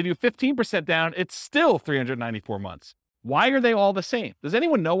finally, if they do 15% down, it's still 394 months. Why are they all the same? Does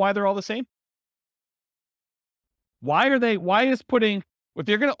anyone know why they're all the same? If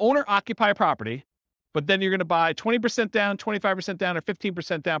you're going to own or occupy a property, but then you're going to buy 20% down, 25% down, or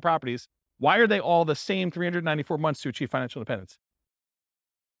 15% down properties, why are they all the same 394 months to achieve financial independence?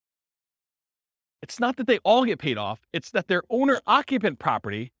 It's not that they all get paid off. It's that their owner-occupant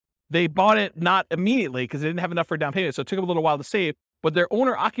property, they bought it not immediately because they didn't have enough for a down payment, so it took them a little while to save, but their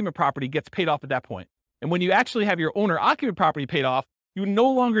owner-occupant property gets paid off at that point. And when you actually have your owner-occupant property paid off, you no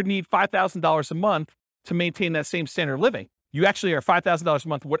longer need $5,000 a month to maintain that same standard of living. You actually are $5,000 a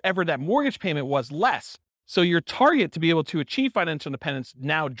month, whatever that mortgage payment was, less. So your target to be able to achieve financial independence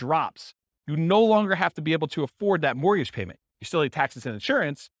now drops. You no longer have to be able to afford that mortgage payment. You still need taxes and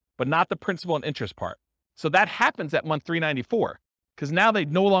insurance, but not the principal and interest part. So that happens at month 394, because now they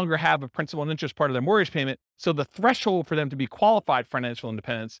no longer have a principal and interest part of their mortgage payment. So the threshold for them to be qualified for financial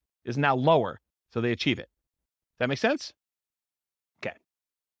independence is now lower. So they achieve it. Does that make sense? Okay.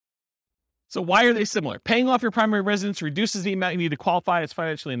 So why are they similar? Paying off your primary residence reduces the amount you need to qualify as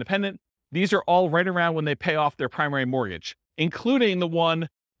financially independent. These are all right around when they pay off their primary mortgage, including the one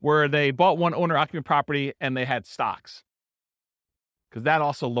where they bought one owner-occupant property and they had stocks, because that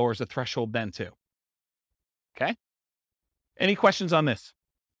also lowers the threshold then too. Okay? Any questions on this?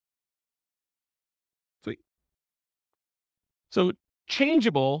 Sweet. So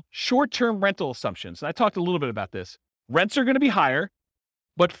changeable short-term rental assumptions. And I talked a little bit about this. Rents are going to be higher,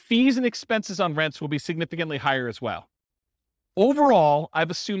 but fees and expenses on rents will be significantly higher as well. Overall,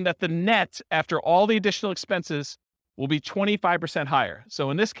 I've assumed that the net after all the additional expenses will be 25% higher. So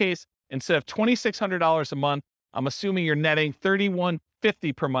in this case, instead of $2,600 a month, I'm assuming you're netting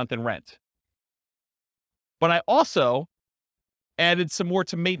 $3,150 per month in rent. But I also added some more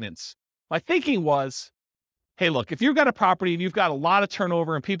to maintenance. My thinking was, hey, look, if you've got a property and you've got a lot of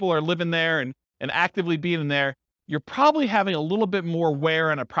turnover and people are living there and actively being in there, you're probably having a little bit more wear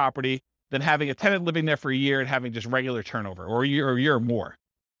on a property than having a tenant living there for a year and having just regular turnover, or a year or more.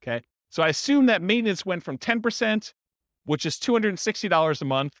 Okay. So I assume that maintenance went from 10%, which is $260 a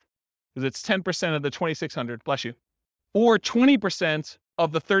month, because it's 10% of the $2,600, bless you, or 20%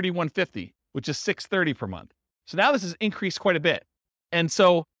 of the $3,150, which is $630 per month. So now this has increased quite a bit. And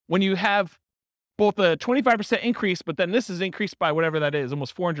so when you have both a 25% increase, but then this is increased by whatever that is,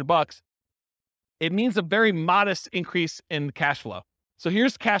 almost $400, it means a very modest increase in cash flow. So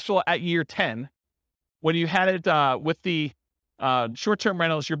here's cash flow at year 10. When you had it with the short-term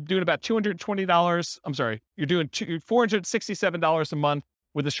rentals, you're doing about $220. I'm sorry, you're doing $467 a month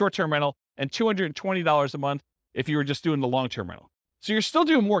with a short-term rental and $220 a month if you were just doing the long-term rental. So you're still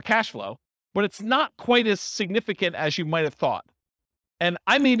doing more cash flow, but it's not quite as significant as you might have thought. And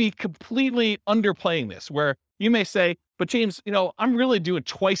I may be completely underplaying this, where you may say, but James, I'm really doing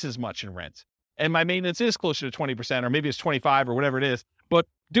twice as much in rent. and my maintenance is closer to 20%, or maybe it's 25 or whatever it is, but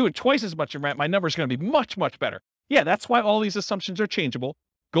doing twice as much in rent, my number is going to be much, much better. Yeah, that's why all these assumptions are changeable.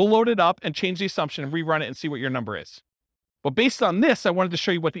 Go load it up and change the assumption and rerun it and see what your number is. But based on this, I wanted to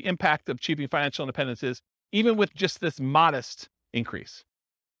show you what the impact of achieving financial independence is, even with just this modest increase.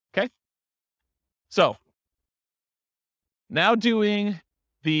 Okay? So now doing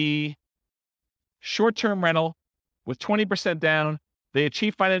the short-term rental with 20% down, they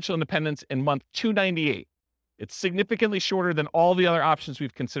achieve financial independence in month 298. It's significantly shorter than all the other options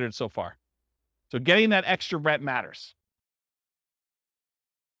we've considered so far. So getting that extra rent matters.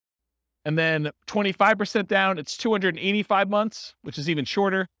 And then 25% down, it's 285 months, which is even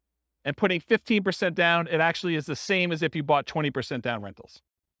shorter. And putting 15% down, it actually is the same as if you bought 20% down rentals.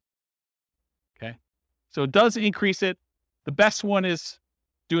 Okay. So it does increase it. The best one is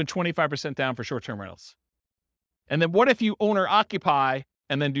doing 25% down for short-term rentals. And then what if you own or occupy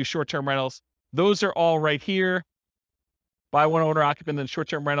and then do short-term rentals? Those are all right here. Buy one owner occupant, then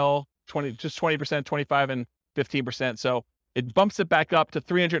short-term rental, 20%, 25 and 15%. So it bumps it back up to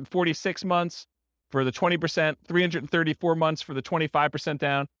 346 months for the 20%, 334 months for the 25%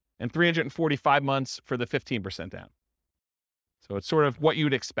 down, and 345 months for the 15% down. So it's sort of what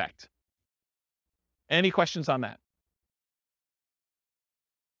you'd expect. Any questions on that?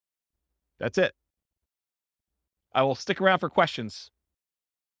 That's it. I will stick around for questions.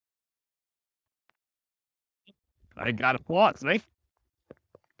 I got applause, right?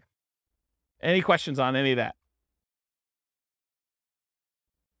 Any questions on any of that?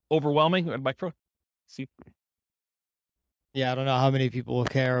 Overwhelming? Micro? See? Yeah, I don't know how many people will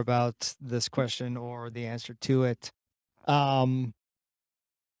care about this question or the answer to it. It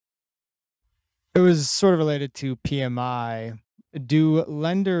was sort of related to PMI. Do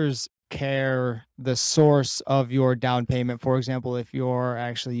lenders care the source of your down payment? For example, if you're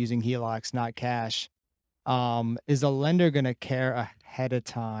actually using HELOCs, not cash, is a lender going to care ahead of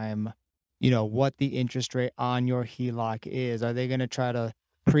time, what the interest rate on your HELOC is? Are they going to try to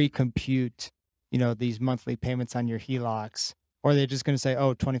pre-compute, these monthly payments on your HELOCs? Or are they just going to say,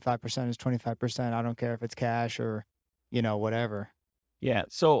 oh, 25% is 25%. I don't care if it's cash or, whatever. Yeah.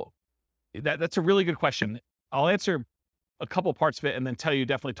 So that's a really good question. I'll answer a couple parts of it and then tell you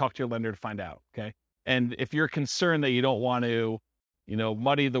definitely talk to your lender to find out. Okay. And if you're concerned that you don't want to,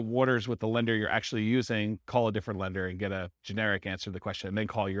 muddy the waters with the lender you're actually using, call a different lender and get a generic answer to the question, and then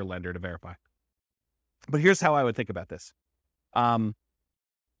call your lender to verify. But here's how I would think about this.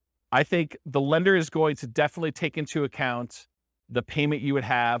 I think the lender is going to definitely take into account the payment you would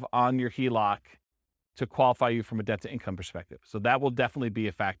have on your HELOC to qualify you from a debt to income perspective. So that will definitely be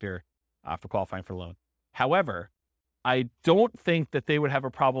a factor for qualifying for a loan. However, I don't think that they would have a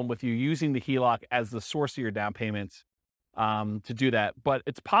problem with you using the HELOC as the source of your down payments to do that. But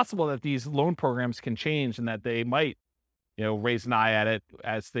it's possible that these loan programs can change and that they might, raise an eye at it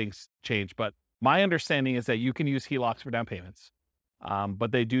as things change. But my understanding is that you can use HELOCs for down payments,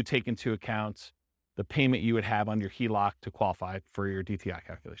 but they do take into account the payment you would have on your HELOC to qualify for your DTI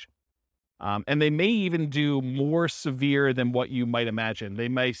calculation. And they may even do more severe than what you might imagine. They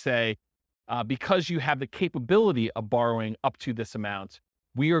may say, because you have the capability of borrowing up to this amount,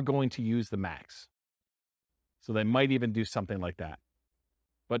 we are going to use the max. So they might even do something like that.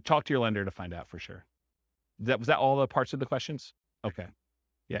 But talk to your lender to find out for sure. Was that all the parts of the questions? Okay.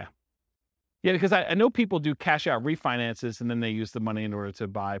 Yeah. Yeah, because I know people do cash out refinances and then they use the money in order to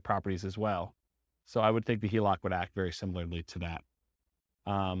buy properties as well. So I would think the HELOC would act very similarly to that.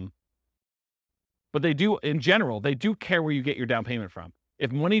 But they do, in general, they do care where you get your down payment from.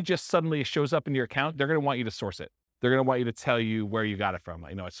 If money just suddenly shows up in your account, they're going to want you to source it. They're going to want you to tell you where you got it from.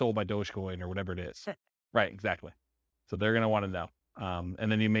 I sold my Dogecoin or whatever it is. Right, exactly. So they're going to want to know.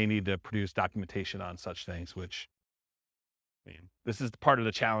 And then you may need to produce documentation on such things, which, this is part of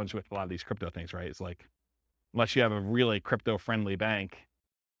the challenge with a lot of these crypto things, right? It's like, unless you have a really crypto-friendly bank,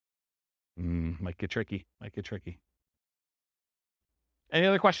 might get tricky. Any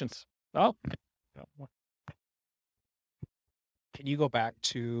other questions? Oh. Can you go back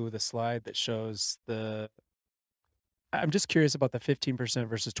to the slide that shows I'm just curious about the 15%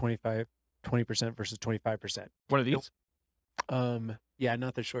 versus 20% versus 25%. What are these? Yeah,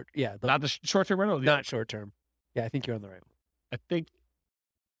 not the short. Yeah, not the short-term rental. Not short-term. Yeah, I think you're on the right one. I think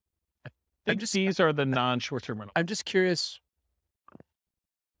these are the non-short-term rental. I'm just curious.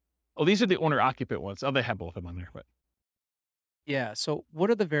 Oh, these are the owner-occupant ones. Oh, they have both of them on there, but. Yeah. So what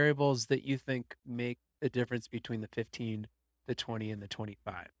are the variables that you think make the difference between the 15, the 20, and the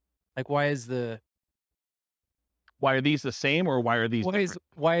 25? Like, why are these the same, or why are these different?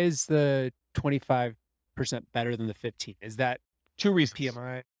 Why is the 25% better than the 15? Is that two reasons?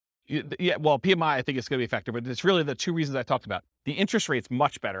 PMI? Yeah, well, PMI, I think it's going to be a factor, but it's really the two reasons I talked about. The interest rate's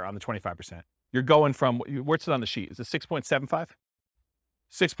much better on the 25%. You're going from, what's it on the sheet? Is it 6.75?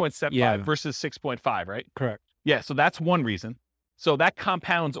 6.75 Yeah. versus 6.5, right? Correct. Yeah, so that's one reason. So that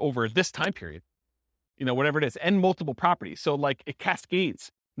compounds over this time period, whatever it is, and multiple properties. So like it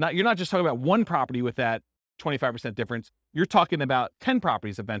cascades. You're not just talking about one property with that 25% difference. You're talking about 10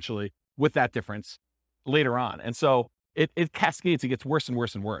 properties eventually with that difference later on. And so it cascades, it gets worse and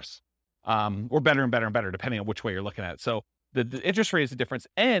worse and worse, or better and better and better, depending on which way you're looking at it. So the interest rate is the difference.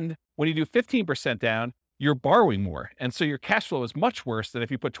 And when you do 15% down, you're borrowing more. And so your cash flow is much worse than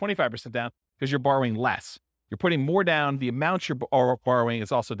if you put 25% down because you're borrowing less. You're putting more down. The amount you're borrowing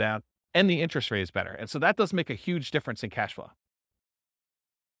is also down, and the interest rate is better. And so that does make a huge difference in cash flow.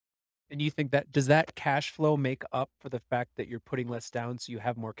 And you think does that cash flow make up for the fact that you're putting less down so you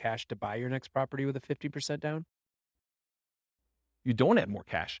have more cash to buy your next property with a 50% down? You don't add more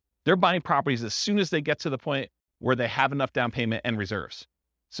cash. They're buying properties as soon as they get to the point where they have enough down payment and reserves.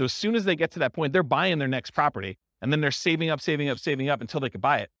 So as soon as they get to that point, they're buying their next property, and then they're saving up until they can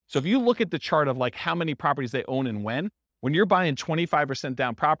buy it. So if you look at the chart of like how many properties they own and when you're buying 25%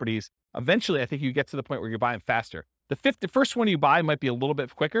 down properties, eventually I think you get to the point where you're buying faster. The first one you buy might be a little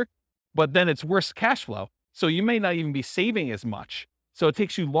bit quicker, but then it's worse cash flow. So you may not even be saving as much. So it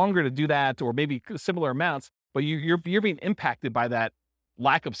takes you longer to do that, or maybe similar amounts, but you're being impacted by that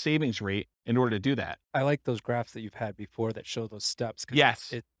lack of savings rate in order to do that. I like those graphs that you've had before that show those steps.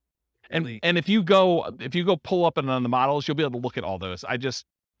 Yes. And if you go pull up on the models, you'll be able to look at all those.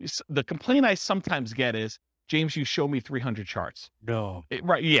 The complaint I sometimes get is, James, you show me 300 charts. No.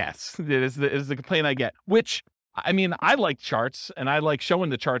 Right. Yes. It is the complaint I get, which, I mean, I like charts and I like showing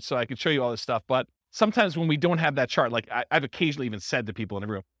the charts so I can show you all this stuff. But sometimes when we don't have that chart, like I've occasionally even said to people in the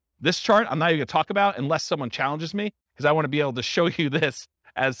room, this chart, I'm not even going to talk about unless someone challenges me, because I want to be able to show you this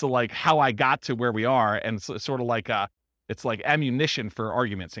as to like how I got to where we are. And it's sort of like, it's like ammunition for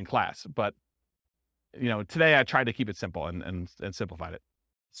arguments in class. But, today I tried to keep it simple and simplified it.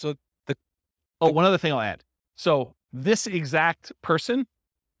 So one other thing I'll add. So this exact person,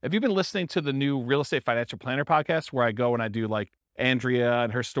 have you been listening to the new Real Estate Financial Planner podcast where I go and I do like Andrea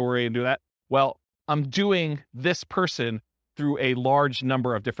and her story and do that? Well, I'm doing this person through a large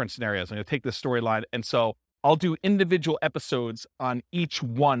number of different scenarios. I'm going to take this storyline. And so I'll do individual episodes on each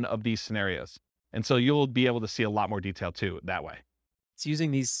one of these scenarios. And so you'll be able to see a lot more detail too that way. it's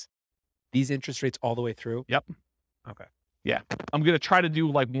using these interest rates all the way through. Yep. Okay. Yeah. I'm going to try to do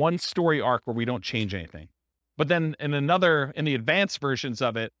like one story arc where we don't change anything. But then in the advanced versions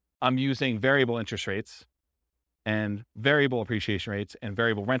of it, I'm using variable interest rates and variable appreciation rates and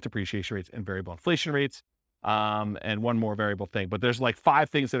variable rent appreciation rates and variable inflation rates. And one more variable thing, but there's like 5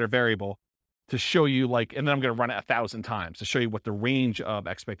 things that are variable to show you like, and then I'm going to run it 1,000 times to show you what the range of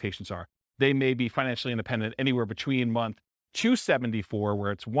expectations are. They may be financially independent anywhere between month 274,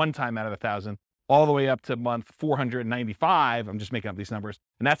 where it's 1 time out of 1,000, all the way up to month 495. I'm just making up these numbers.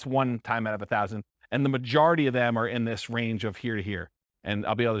 And that's 1 time out of 1,000. And the majority of them are in this range of here to here. And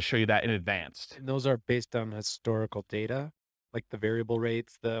I'll be able to show you that in advance. And those are based on historical data, like the variable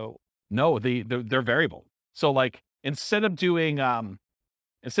rates, No, they're variable. So like instead of doing an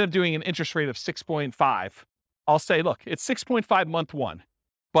interest rate of 6.5, I'll say, look, it's 6.5 month 1,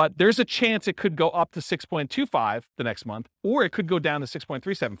 but there's a chance it could go up to 6.25 the next month, or it could go down to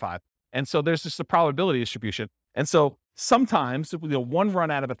 6.375. And so there's just a probability distribution. And so sometimes, 1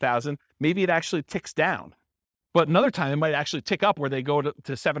 run out of 1,000, maybe it actually ticks down. But another time it might actually tick up where they go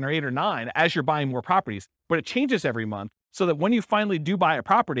to 7 or 8 or 9 as you're buying more properties. But it changes every month so that when you finally do buy a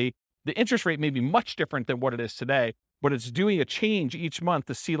property, the interest rate may be much different than what it is today, but it's doing a change each month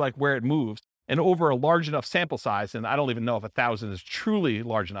to see like where it moves and over a large enough sample size. And I don't even know if 1,000 is truly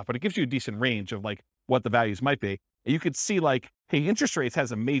large enough, but it gives you a decent range of like what the values might be. And you could see like, hey, interest rates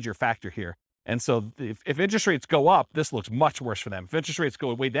has a major factor here. And so if interest rates go up, this looks much worse for them. If interest rates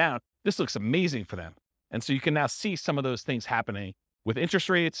go way down, this looks amazing for them. And so you can now see some of those things happening with interest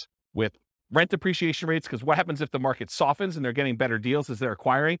rates, with rent appreciation rates, because what happens if the market softens and they're getting better deals as they're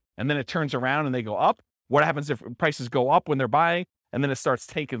acquiring, and then it turns around and they go up? What happens if prices go up when they're buying, and then it starts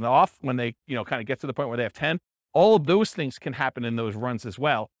taking off when they, kind of get to the point where they have 10? All of those things can happen in those runs as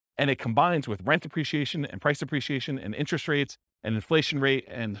well. And it combines with rent appreciation and price appreciation and interest rates and inflation rate.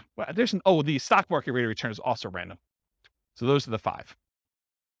 And the stock market rate of return is also random. So those are the 5. Does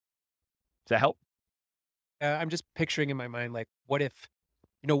that help? I'm just picturing in my mind, like, what if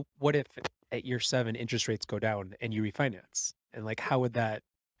at year 7 interest rates go down and you refinance? And like, how would that,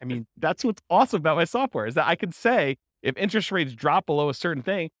 that's what's awesome about my software is that I can say, if interest rates drop below a certain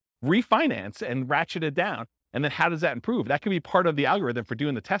thing, refinance and ratchet it down. And then how does that improve? That could be part of the algorithm for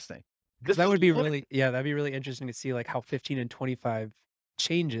doing the testing. Because that would be really, that'd be really interesting to see like how 15 and 25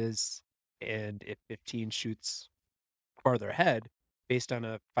 changes, and if 15 shoots farther ahead based on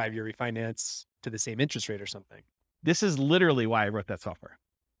a 5-year refinance to the same interest rate or something. This is literally why I wrote that software,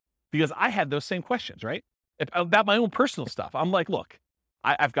 because I had those same questions, right? About my own personal stuff. I'm like, look,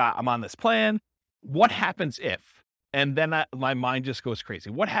 I'm on this plan. What happens if? And then my mind just goes crazy.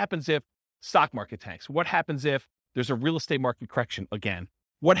 What happens if stock market tanks? What happens if there's a real estate market correction again?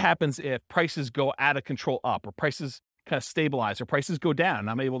 What happens if prices go out of control up, or prices kind of stabilize, or prices go down and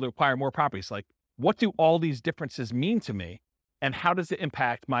I'm able to acquire more properties? Like, what do all these differences mean to me? And how does it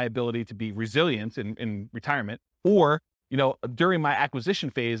impact my ability to be resilient in retirement? Or, during my acquisition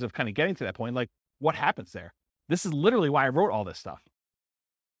phase of kind of getting to that point, like, what happens there? This is literally why I wrote all this stuff.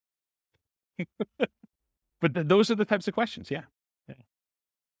 But those are the types of questions. Yeah.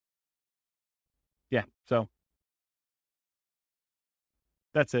 So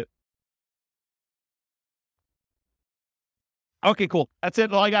that's it. Okay, cool. That's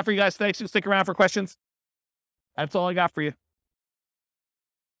it. All I got for you guys today. So stick around for questions. That's all I got for you.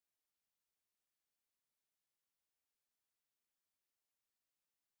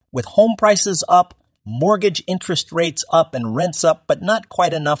 With home prices up, mortgage interest rates up, and rents up, but not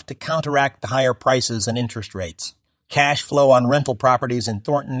quite enough to counteract the higher prices and interest rates. Cash flow on rental properties in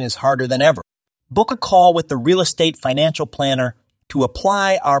Thornton is harder than ever. Book a call with the Real Estate Financial Planner to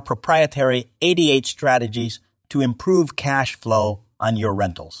apply our proprietary 88 strategies to improve cash flow on your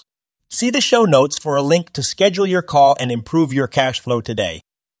rentals. See the show notes for a link to schedule your call and improve your cash flow today.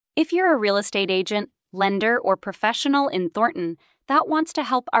 If you're a real estate agent, lender, or professional in Thornton that wants to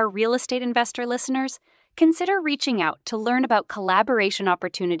help our real estate investor listeners, consider reaching out to learn about collaboration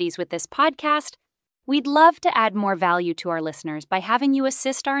opportunities with this podcast. We'd love to add more value to our listeners by having you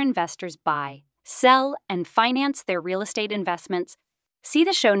assist our investors buy, sell, and finance their real estate investments. See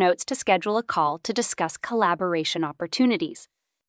the show notes to schedule a call to discuss collaboration opportunities.